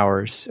 90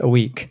 hours a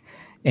week.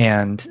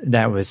 And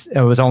it was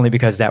only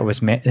because that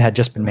it had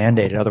just been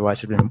mandated.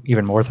 Otherwise, it'd been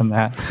even more than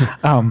that.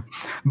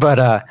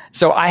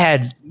 So I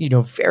had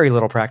very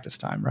little practice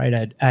time.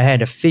 Right, I had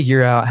to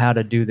figure out how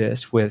to do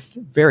this with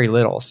very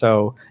little.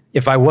 So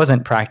if I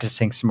wasn't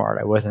practicing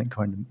smart, I wasn't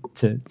going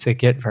to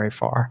get very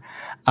far.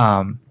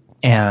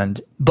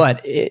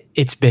 But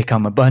it's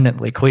become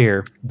abundantly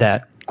clear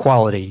that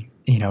quality,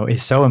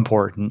 is so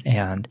important,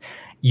 and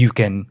you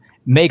can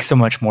make so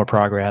much more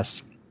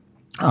progress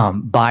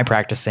by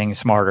practicing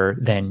smarter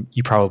than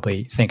you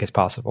probably think is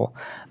possible.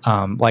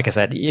 Like I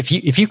said, if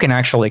you can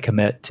actually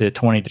commit to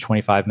 20 to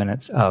 25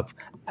 minutes of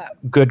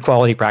good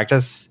quality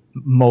practice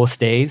most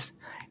days,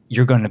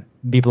 you're going to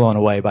be blown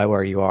away by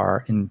where you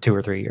are in 2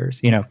 or 3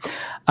 years.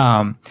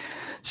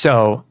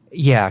 So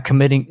yeah,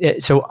 committing.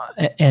 So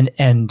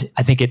and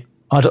I think it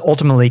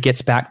ultimately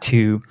gets back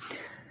to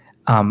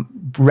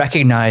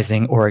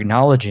recognizing or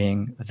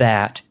acknowledging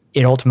that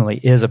it ultimately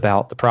is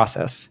about the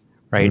process.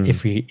 Right.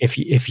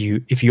 If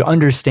you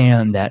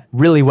understand that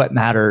really what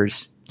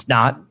matters is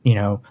not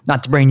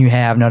the brain you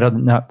have,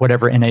 not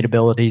whatever innate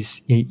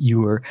abilities you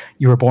were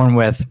born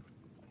with,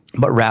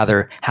 but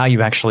rather how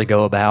you actually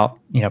go about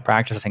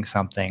practicing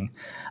something,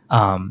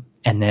 and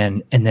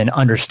then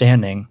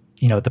understanding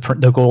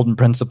the golden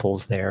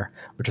principles there,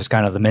 which is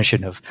kind of the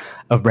mission of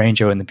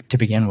Brainjo to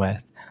begin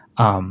with.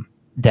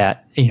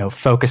 That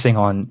focusing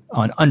on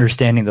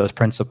understanding those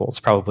principles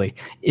probably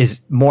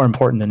is more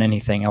important than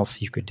anything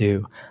else you could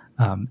do.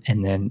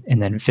 And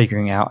then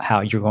figuring out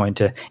how you're going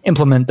to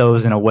implement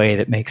those in a way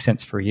that makes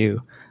sense for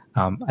you.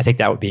 I think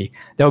that would be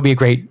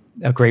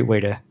a great way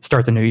to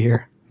start the new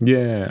year.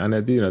 Yeah, and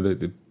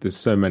there's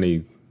so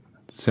many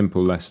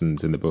simple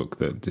lessons in the book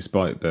that,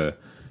 despite the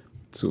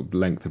sort of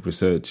length of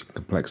research and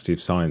complexity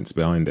of science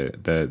behind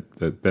it,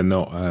 they're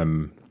not.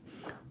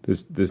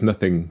 There's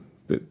nothing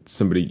that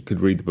somebody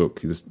could read the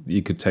book.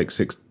 You could take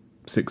six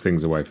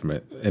things away from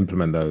it,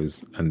 implement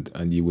those,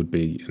 and you would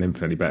be an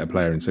infinitely better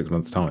player in 6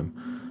 months' time.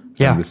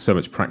 Yeah, and there's so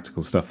much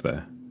practical stuff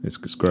there. It's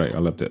great. I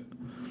loved it.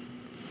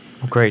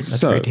 Well, great.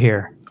 That's great to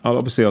hear.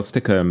 I'll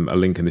stick a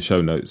link in the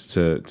show notes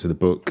to the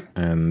book.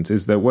 And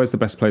where's the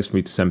best place for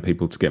me to send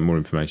people to get more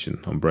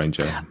information on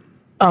Brainjo?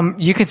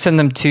 You can send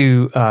them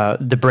to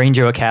the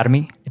Brainjo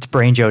Academy. It's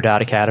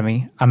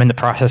brainjo.academy. I'm in the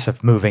process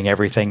of moving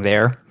everything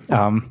there.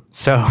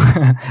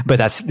 But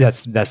that's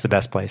the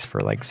best place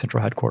for like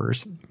central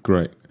headquarters.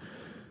 Great.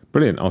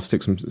 Brilliant. I'll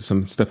stick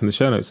some stuff in the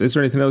show notes. Is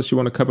there anything else you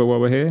want to cover while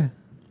we're here?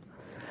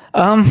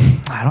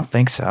 I don't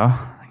think so.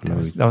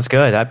 That was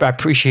good. I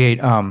appreciate.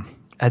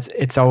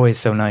 It's always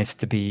so nice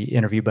to be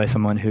interviewed by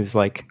someone who's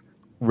like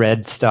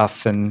read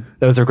stuff, and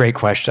those are great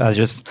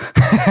questions.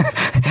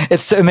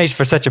 It makes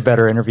for such a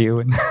better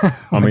interview.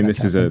 I mean,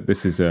 this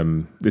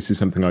is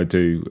something I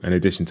do in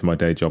addition to my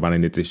day job and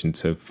in addition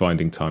to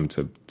finding time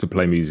to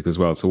play music as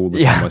well. So all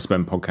the time I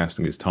spend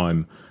podcasting is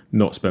time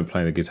not spent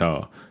playing the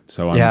guitar.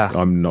 So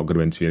I'm not going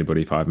to interview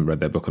anybody if I haven't read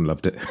their book and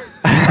loved it.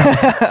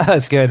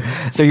 That's good.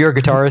 So you're a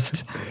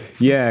guitarist?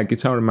 Yeah,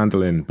 guitar and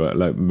mandolin, but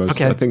like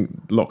most, I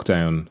think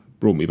lockdown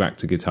brought me back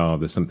to guitar.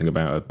 There's something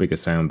about a bigger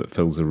sound that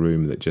fills a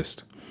room that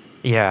just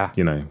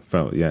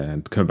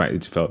and coming back,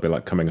 it felt a bit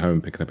like coming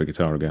home, picking up a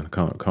guitar again. I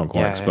can't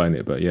quite explain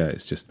it, but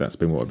it's just, that's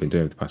been what I've been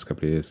doing for the past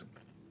couple of years.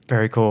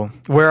 Very cool.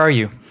 Where are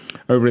you?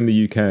 Over in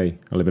the UK.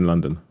 I live in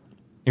London.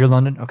 You're in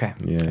London? Okay.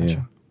 Yeah, gotcha.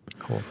 yeah.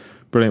 Cool.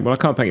 Brilliant. Well, I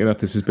can't thank you enough.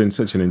 This has been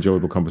such an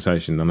enjoyable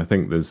conversation, and I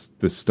think there's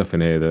stuff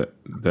in here that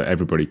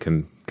everybody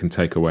can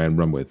take away and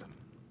run with.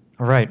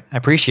 All right. I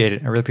appreciate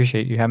it. I really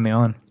appreciate you having me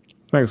on.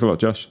 Thanks a lot,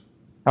 Josh.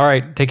 All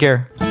right. Take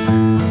care.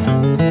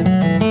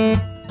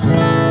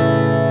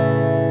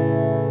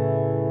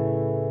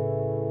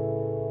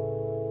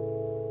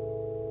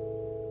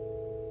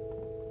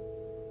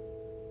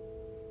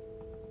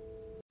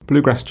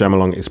 Bluegrass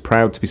Jamalong is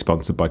proud to be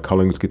sponsored by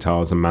Collings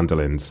Guitars and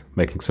Mandolins,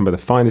 making some of the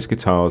finest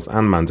guitars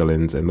and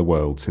mandolins in the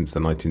world since the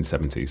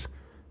 1970s.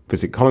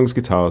 Visit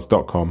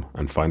collingsguitars.com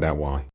and find out why.